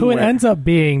good scene who where... it ends up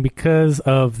being, because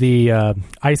of the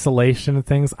isolation and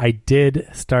things, I did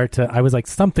start to... I was like,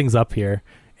 something's up here.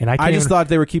 And I just thought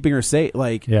they were keeping her safe.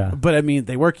 But I mean,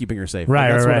 they were keeping her safe.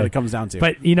 Right, that's right. what it comes down to.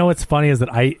 But what's funny is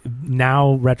that I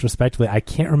now retrospectively, I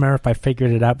can't remember if I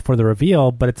figured it out before the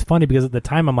reveal. But it's funny because at the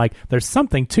time I'm like, there's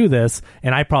something to this,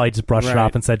 and I probably just brushed it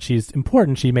off and said she's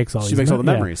important. She makes all the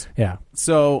memories. Yeah.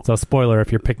 So spoiler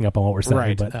if you're picking up on what we're saying.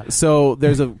 Right. But so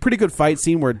there's a pretty good fight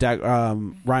scene where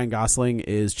Ryan Gosling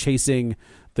is chasing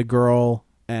the girl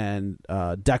and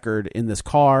Deckard in this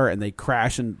car, and they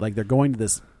crash, and like they're going to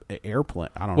this airplane.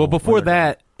 I don't know. Well, before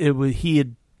that,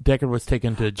 Deckard was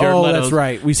taken to Jared Leto's. That's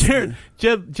right.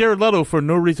 Jared Leto, for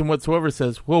no reason whatsoever,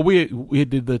 says, well, we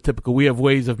did the typical, we have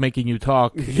ways of making you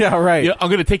talk. Yeah, right. I'm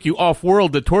going to take you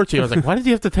off-world to torture you. I was like, why did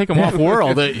you have to take him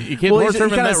off-world? You can't torture him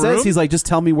in that room? He's like, just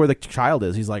tell me where the child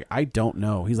is. He's like, I don't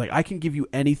know. He's like, I can give you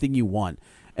anything you want.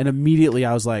 And immediately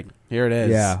I was like, here it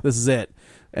is. Yeah. This is it.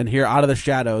 And here, out of the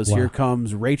shadows, here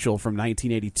comes Rachel from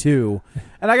 1982.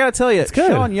 And I got to tell you,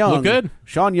 Sean Young. Look good.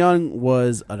 Sean Young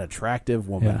was an attractive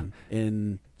woman.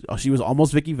 She was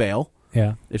almost Vicky Vale.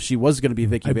 Yeah. If she was going to be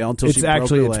Vicky Vale until she broke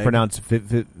her leg. It's pronounced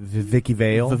Vicky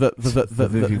Vale.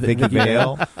 Vicky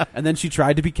Vale. And then she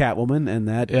tried to be Catwoman, and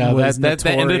that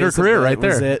ended her career right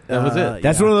there. That was it.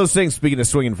 That's one of those things, speaking of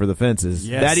swinging for the fences,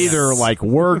 that either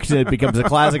works, it becomes a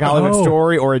classic Hollywood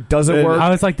story, or it doesn't work. I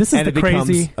was like, this is the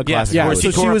crazy... a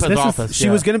classic she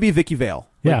was going to be Vicky Vale.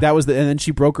 That was and then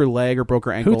she broke her leg or broke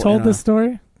her ankle. Who told this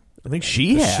story? I think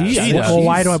she has. Well,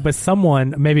 why do I? But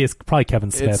someone, maybe it's probably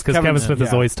Kevin Smith, because Kevin Smith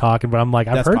is always talking. But I'm like,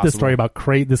 I've heard this story about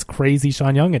this crazy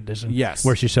Sean Young edition. Yes,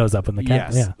 where she shows up in the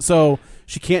cat. Yes. Yeah. So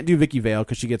she can't do Vicky Vale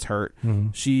because she gets hurt. Mm-hmm.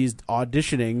 She's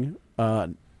auditioning,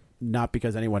 not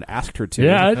because anyone asked her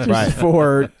to.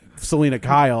 For Selena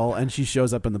Kyle, and she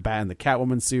shows up in the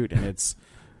Catwoman suit,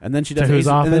 and then she does.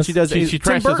 She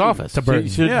trashed his office. To Burton.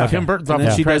 Tim Burton's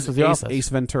office. She does the office. Ace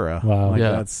Ventura. Wow.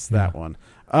 That's that one.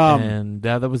 And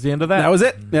that was the end of that. That was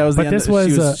it. That was the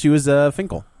end. She was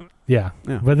Finkel. Yeah.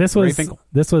 But this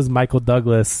was Michael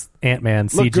Douglas Ant-Man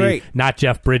CG, not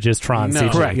Jeff Bridges Tron CG.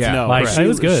 Correct. Yeah. No, it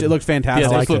was good. It looked fantastic.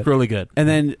 Yeah, this looked really good. And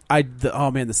then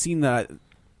the scene that.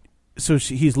 So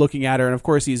he's looking at her, and of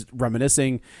course he's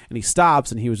reminiscing, and he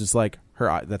stops, and he was just like,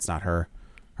 "Her, that's not her.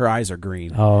 her eyes are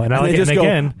green. Oh, and they just go,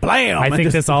 again, blam! I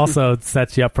think this also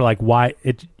sets you up for like why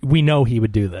we know he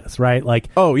would do this, right? Like,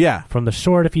 oh yeah, from the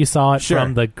short, if you saw it, sure.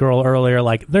 from the girl earlier,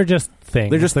 like they're just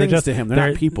things. They're just things to him. They're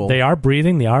not people. They are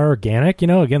breathing. They are organic. You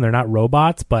know, again, they're not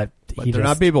robots, but they're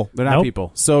not people. They're not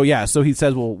people. So yeah, so he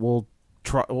says, we'll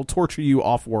torture you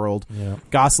off world. Yeah.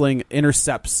 Gosling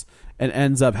intercepts and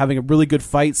ends up having a really good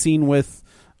fight scene with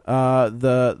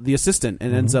the assistant,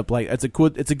 and ends up like it's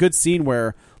a good scene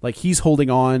where like he's holding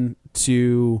on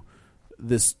to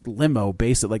this limo,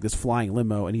 basically like this flying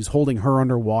limo, and he's holding her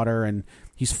underwater, and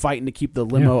he's fighting to keep the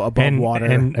limo above water.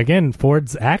 And again,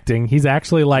 Ford's acting. He's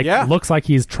actually like looks like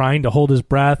he's trying to hold his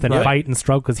breath and fight and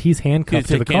struggle because he's handcuffed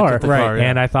to the car. Right.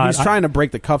 And I thought he's trying to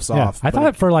break the cuffs off. I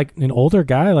thought for like an older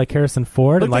guy like Harrison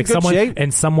Ford and like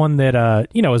someone that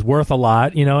is worth a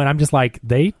lot. You know, and I'm just like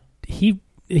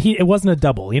it wasn't a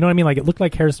double. You know what I mean? Like it looked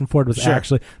like Harrison Ford was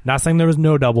actually not saying there was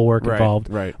no double work involved,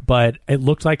 right? But it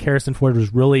looked like Harrison Ford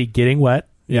was really getting wet,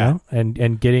 you know,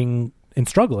 and getting and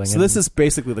struggling. So this is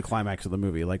basically the climax of the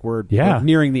movie. Like we're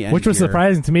nearing the end, which was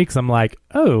surprising to me because I'm like,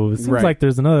 oh, it seems like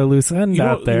there's another loose end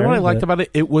out there. You know what I liked about it?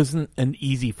 It wasn't an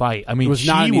easy fight. I mean, it was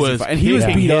not an easy fight. And he was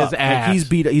beat up. Like,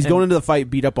 he's going into the fight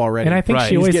beat up already. And I think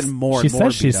he's getting more. She and more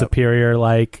says she's beat up. superior.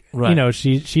 Like you know,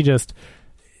 she just.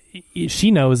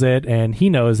 She knows it and he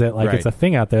knows it, like it's a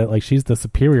thing out there, like she's the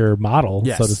superior model,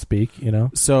 so to speak, you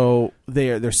know. So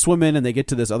they're swimming and they get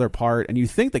to this other part, and you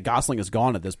think that Gosling is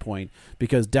gone at this point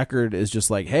because Deckard is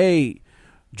just like, hey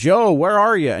Joe, where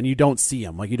are you? And you don't see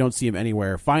him, like you don't see him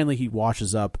anywhere. Finally he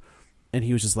washes up and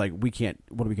he was just like, we can't,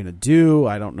 what are we gonna do?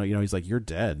 I don't know, you know. He's like, you're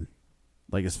dead,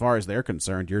 like as far as they're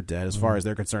concerned you're dead, as far as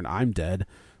they're concerned I'm dead,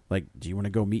 like do you want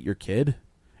to go meet your kid?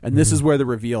 And this is where the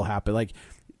reveal happened. Like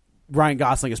Ryan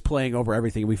Gosling is playing over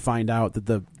everything. We find out that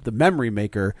the memory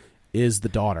maker is the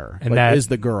daughter, and that is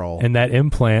the girl, and that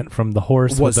implant from the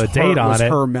horse with the date on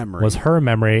it was her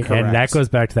memory. Correct. And that goes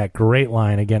back to that great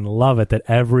line again. Love it that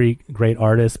every great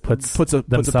artist puts a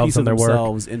piece in their of work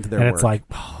themselves into their and work. it's like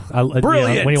brilliant.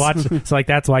 You know, when you watch, so like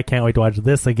that's why I can't wait to watch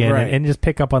this again and just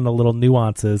pick up on the little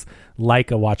nuances,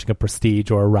 like watching a Prestige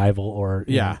or a Rival or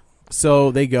you know.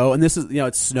 So they go, and this is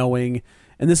it's snowing,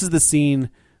 and this is the scene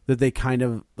that they kind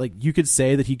of like. You could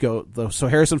say that so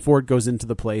Harrison Ford goes into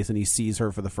the place and he sees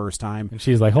her for the first time, and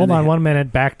she's like, "Hold on, 1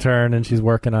 minute," back turn, and she's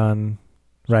working on.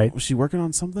 Right? Was she working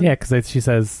on something? Yeah, because she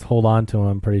says, "Hold on to him."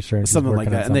 I'm pretty sure something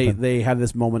like that. And they have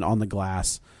this moment on the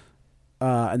glass,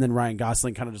 and then Ryan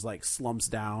Gosling kind of just like slumps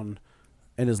down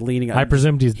and is leaning. I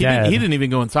presumed he's dead. He didn't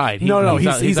even go inside.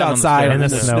 He's outside in the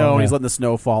snow. Yeah. He's letting the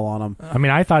snow fall on him. I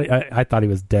mean, I thought he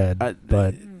was dead,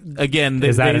 but. Again,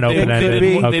 is that an open-ended?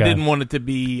 They didn't want it to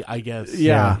be, I guess.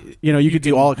 Yeah. You could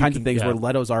do all kinds of things where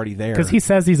Leto's already there. Because he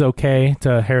says he's okay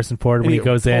to Harrison Ford when he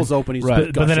goes in. Open, he's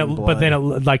but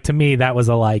then, like to me, that was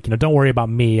don't worry about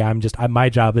me. My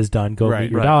job is done. Go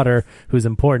meet your daughter, who's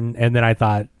important. And then I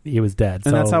thought he was dead.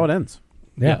 And that's how it ends.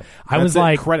 Yeah, I was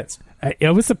like credits.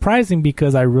 It was surprising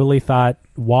because I really thought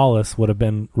Wallace would have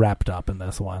been wrapped up in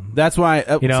this one. That's why.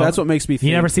 So that's what makes me think.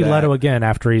 You never see Leto again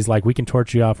after he's like, we can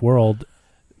torture you off world.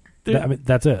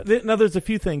 That's it. Now, there's a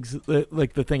few things,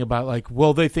 like the thing about, like,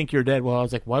 well, they think you're dead. Well, I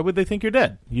was like, why would they think you're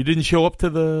dead? You didn't show up to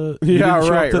the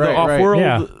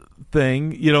off-world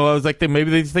thing. You know, I was like, maybe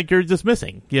they just think you're just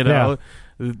missing. You know,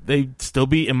 they'd still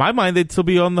be, in my mind, they'd still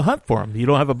be on the hunt for him. You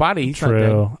don't have a body. He's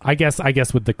True. I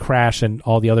guess with the crash and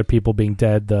all the other people being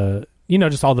dead,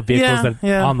 just all the vehicles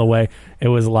on the way, it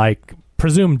was like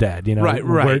presumed dead. You know,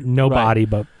 right. No body,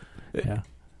 but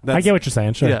I get what you're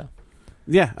saying. Sure. Yeah.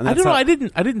 Yeah, and I don't know. I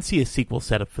didn't see a sequel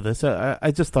set up for this.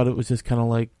 I just thought it was just kind of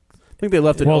like. I think they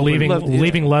left it. Well,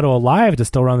 leaving Leto alive to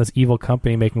still run this evil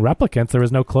company making replicants. There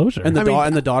was no closure, and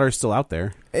the daughter's still out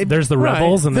there. There's the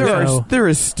rebels, and there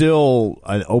is still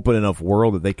an open enough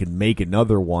world that they could make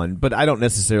another one. But I don't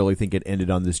necessarily think it ended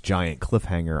on this giant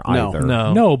cliffhanger either.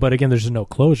 No. But again, there's just no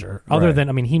closure other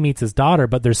than he meets his daughter,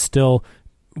 but there's still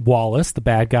Wallace, the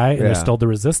bad guy, and there's still the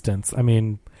Resistance. I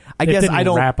mean. I guess I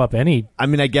don't wrap up any. I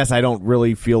mean, I guess I don't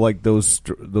really feel like those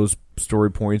story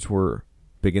points were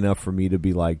big enough for me to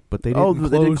be like, but they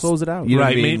didn't close it out. You know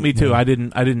what I mean? Me too. Yeah. I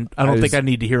don't think I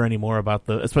need to hear any more about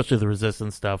especially the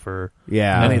Resistance stuff or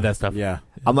any of that stuff. Yeah.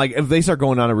 I'm like, if they start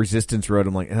going on a Resistance road,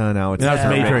 I'm like, oh no, it's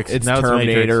Matrix. It's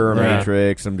Terminator or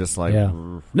Matrix. I'm just like,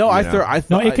 no, I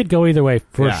thought it could go either way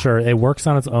for sure. It works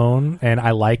on its own, and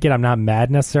I like it. I'm not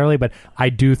mad necessarily, but I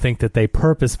do think that they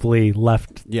purposefully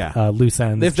left loose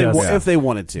ends. If they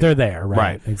wanted to, they're there,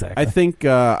 right? Exactly. I think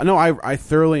I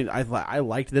thoroughly I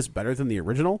liked this better than the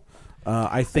original.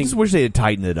 I think. I just wish they had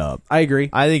tightened it up. I agree.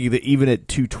 I think that even at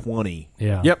 220.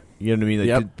 Yeah. Yep. You know what I mean? Like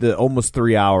Yep. the almost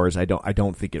 3 hours. I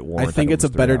don't think it warrants. I think it's a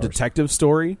better detective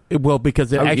story. Well,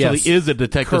 because it actually is a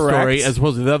detective story, as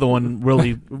opposed to the other one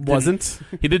really wasn't.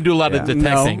 He didn't do a lot of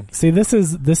detecting. No. See, this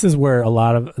is where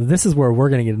we're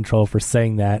going to get in trouble for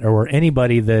saying that, or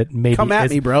anybody that maybe come at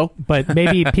me, bro. But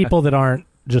maybe people that aren't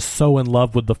just so in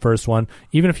love with the first one,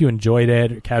 even if you enjoyed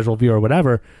it, or casual view or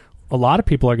whatever. A lot of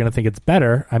people are going to think it's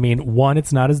better. I mean, one,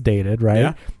 it's not as dated,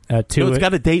 right? Yeah. Two, it's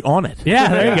got a date on it. Yeah,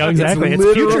 there you go. Exactly. It's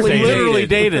literally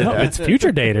dated. No, it's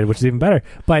future dated, which is even better.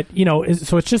 But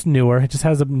so it's just newer. It just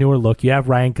has a newer look. You have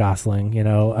Ryan Gosling.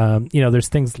 There's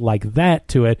things like that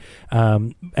to it.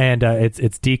 And it's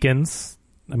Deakins.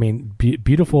 I mean,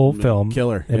 beautiful film.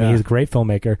 Killer. I mean, he's a great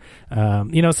filmmaker.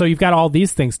 So you've got all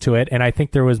these things to it, and I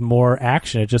think there was more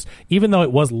action. It just, even though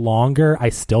it was longer, I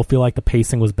still feel like the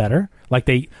pacing was better. Like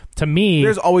to me,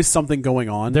 there's always something going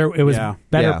on. It was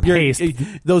better paced.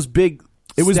 Those big,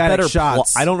 it was better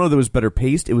shots. I don't know that it was better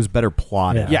paced. It was better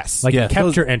plotted. Yeah. Yes, it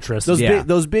kept your interest.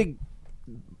 Those big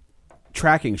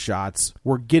tracking shots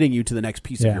were getting you to the next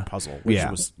piece of your puzzle. Which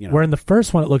was, where in the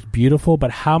first one it looked beautiful,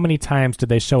 but how many times did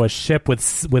they show a ship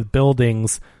with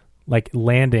buildings like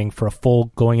landing for a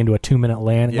full going into a 2-minute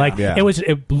land?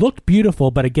 It looked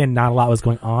beautiful, but again, not a lot was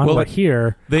going on. Well, but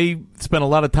here they spent a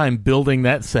lot of time building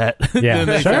that set.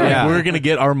 Yeah, we're going to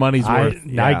get our money's worth.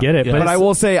 I get it, but I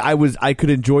will say I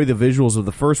could enjoy the visuals of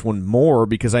the first one more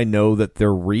because I know that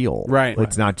they're real. Right,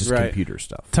 it's not just computer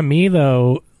stuff. To me,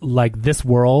 though, like this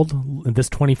world, this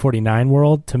 2049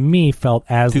 world, to me felt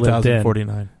as lived in.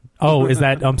 2049. Oh, is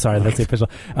that? I'm sorry, that's the official.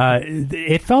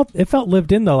 It felt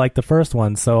lived in though, like the first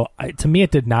one. So to me,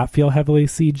 it did not feel heavily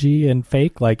CG and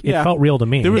fake. Like it felt real to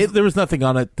me. There was nothing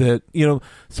on it that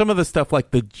some of the stuff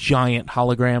like the giant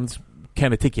holograms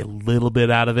kind of take you a little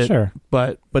bit out of it. Sure,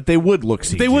 but they would look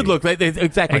CG. They would look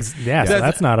exactly. So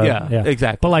that's not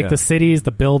exactly. But like the cities,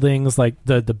 the buildings, like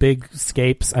the big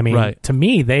scapes. I mean, to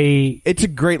me, it's a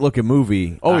great looking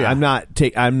movie. Oh yeah,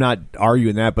 I'm not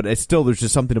arguing that, but it's still there's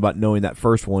just something about knowing that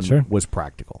first one was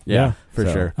practical. Yeah, for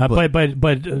sure.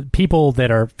 But people that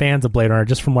are fans of Blade Runner,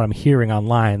 just from what I'm hearing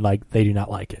online, like they do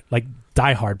not like it. Like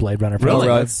diehard Blade Runner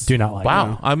fans do not like it.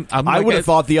 Wow, I would have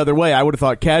thought the other way. I would have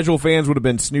thought casual fans would have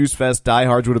been snooze fest.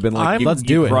 Diehards would have been like, let's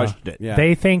do it. Crushed it. Yeah.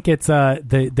 They think it's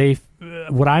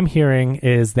what I'm hearing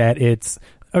is that it's.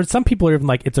 Or some people are even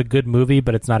like it's a good movie,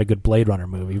 but it's not a good Blade Runner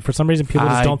movie. For some reason, people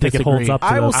just don't think it holds up.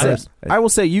 I will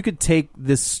say you could take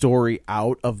this story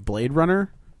out of Blade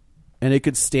Runner, and it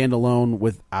could stand alone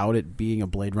without it being a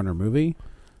Blade Runner movie.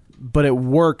 But it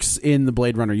works in the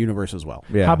Blade Runner universe as well.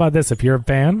 Yeah. How about this? If you're a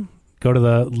fan, go to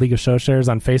the League of Show Shares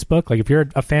on Facebook. Like if you're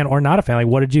a fan or not a fan, like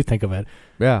what did you think of it?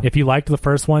 Yeah. If you liked the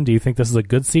first one, do you think this is a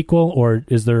good sequel, or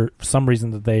is there some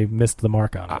reason that they missed the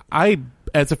mark on it?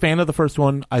 As a fan of the first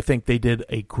one, I think they did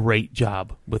a great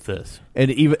job with this.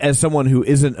 And even as someone who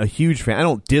isn't a huge fan, I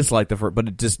don't dislike the first, but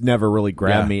it just never really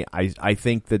grabbed me. I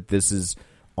think that this is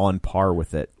on par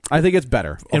with it. I think it's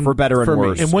better, for better and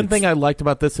worse. And one thing I liked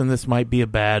about this, and this might be a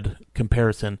bad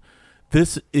comparison,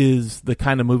 this is the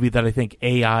kind of movie that I think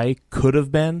AI could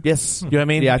have been. Yes, you know what I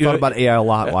mean. Yeah, I thought about AI a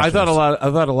lot. I thought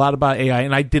a lot about AI,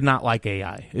 and I did not like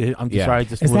AI. I'm just sorry.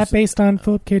 Is that based on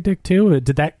Philip K. Dick too?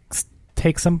 Did that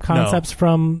take some concepts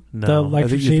from the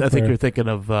Electric Sheep? I think you're thinking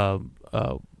of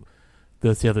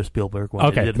that's the other Spielberg one.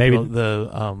 Okay, maybe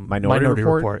the Minority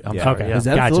Report. I'm sorry. Is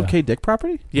that a Philip K. Dick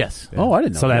property? Yes. Yeah. Oh, I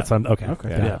didn't know. So that's on. Okay.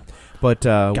 Yeah. But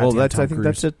well, I think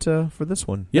that's it for this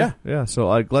one. Yeah. So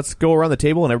let's go around the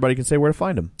table and everybody can say where to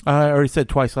find them. I already said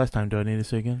twice last time. Do I need to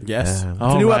say again? Yes. It's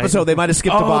a new episode. They might have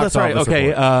skipped the box. That's right.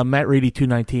 Okay. Matt Reedy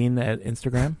 219 at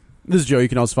Instagram. This is Joe. You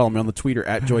can also follow me on the Twitter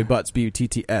at JoeyButts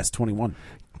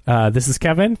BUTTS21. This is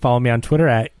Kevin. Follow me on Twitter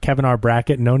at Kevin R.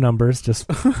 Brackett. No numbers, just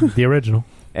the original.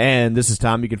 And this is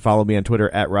Tom. You can follow me on Twitter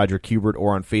at Roger Kubert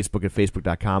or on Facebook at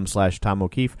Facebook.com/Tom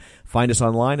O'Keefe. Find us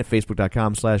online at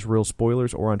Facebook.com/Real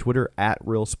Spoilers or on Twitter at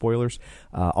Real Spoilers.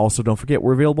 Also, don't forget,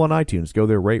 we're available on iTunes. Go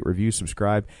there, rate, review,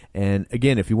 subscribe. And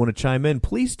again, if you want to chime in,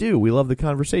 please do. We love the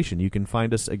conversation. You can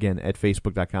find us again at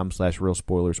Facebook.com/Real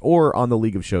Spoilers or on the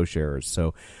League of Show Sharers.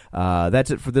 So that's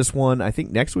it for this one. I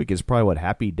think next week is probably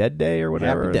Happy Dead Day or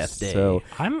whatever. Happy Death Day. So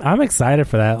I'm excited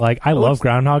for that. Like I love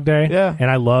Groundhog Day. Yeah.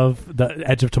 And I love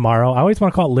the Edge of Tomorrow. I always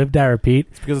want to call it Live, Die, Repeat.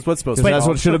 It's because it's what's supposed to be That's called.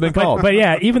 what it should have been called. But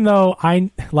yeah, even though I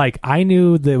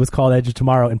knew that it was called Edge of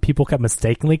Tomorrow, and people kept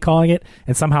mistakenly calling it,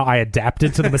 and somehow I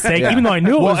adapted to the mistake, even though I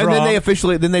knew it was and wrong.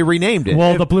 then they renamed it.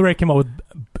 Well, the Blu-ray came out with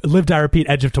Live, Die, Repeat,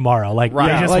 Edge of Tomorrow. Like,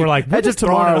 Right. they just were like, Edge of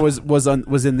Tomorrow was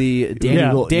in the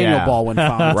Daniel Yeah. Baldwin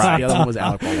font. Right. The other one was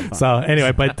Alec Baldwin font. So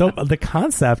anyway, but the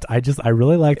concept, I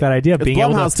really like that idea of It's being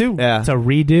able Blumhouse, too. Yeah. to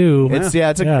redo. It's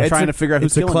Trying to figure out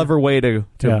who's it's a killing clever way to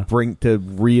Yeah.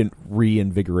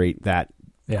 reinvigorate that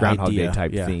Groundhog idea. Day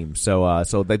type Yeah. theme. So I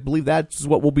believe that's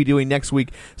what we'll be doing next week.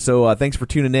 So thanks for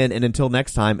tuning in, and until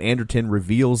next time, Anderton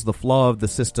reveals the flaw of the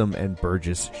system and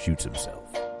Burgess shoots himself.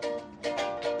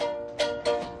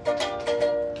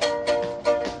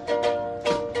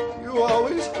 You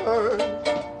always hurt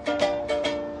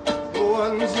the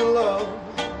ones you love.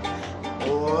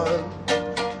 The one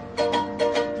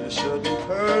you shouldn't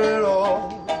hurt at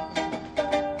all.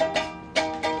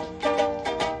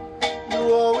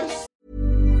 You always.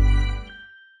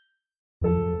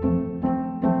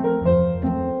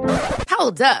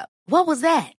 Hold up. What was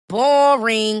that?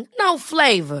 Boring. No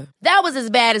flavor. That was as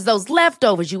bad as those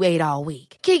leftovers you ate all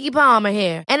week. Keke Palmer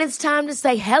here, and it's time to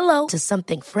say hello to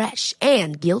something fresh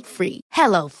and guilt-free.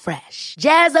 Hello Fresh.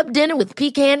 Jazz up dinner with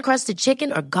pecan-crusted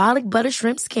chicken or garlic butter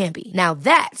shrimp scampi. Now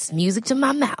that's music to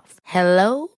my mouth.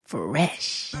 Hello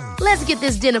Fresh. Let's get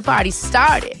this dinner party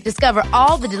started. Discover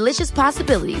all the delicious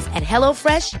possibilities at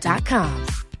hellofresh.com.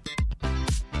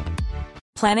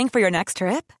 Planning for your next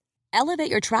trip?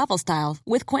 Elevate your travel style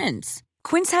with Quince.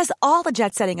 Quince has all the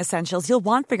jet-setting essentials you'll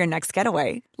want for your next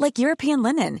getaway, like European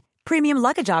linen, premium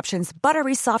luggage options,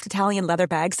 buttery soft Italian leather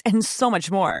bags, and so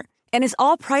much more. And is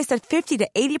all priced at 50 to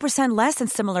 80% less than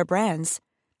similar brands.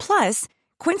 Plus,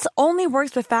 Quince only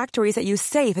works with factories that use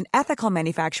safe and ethical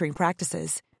manufacturing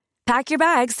practices. Pack your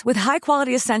bags with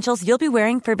high-quality essentials you'll be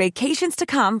wearing for vacations to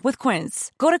come with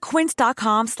Quince. Go to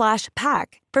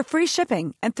quince.com/pack for free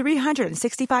shipping and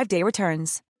 365-day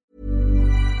returns.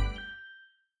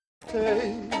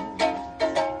 Take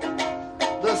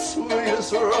the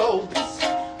sweetest rose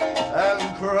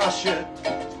and crush it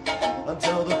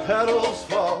until the petals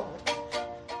fall.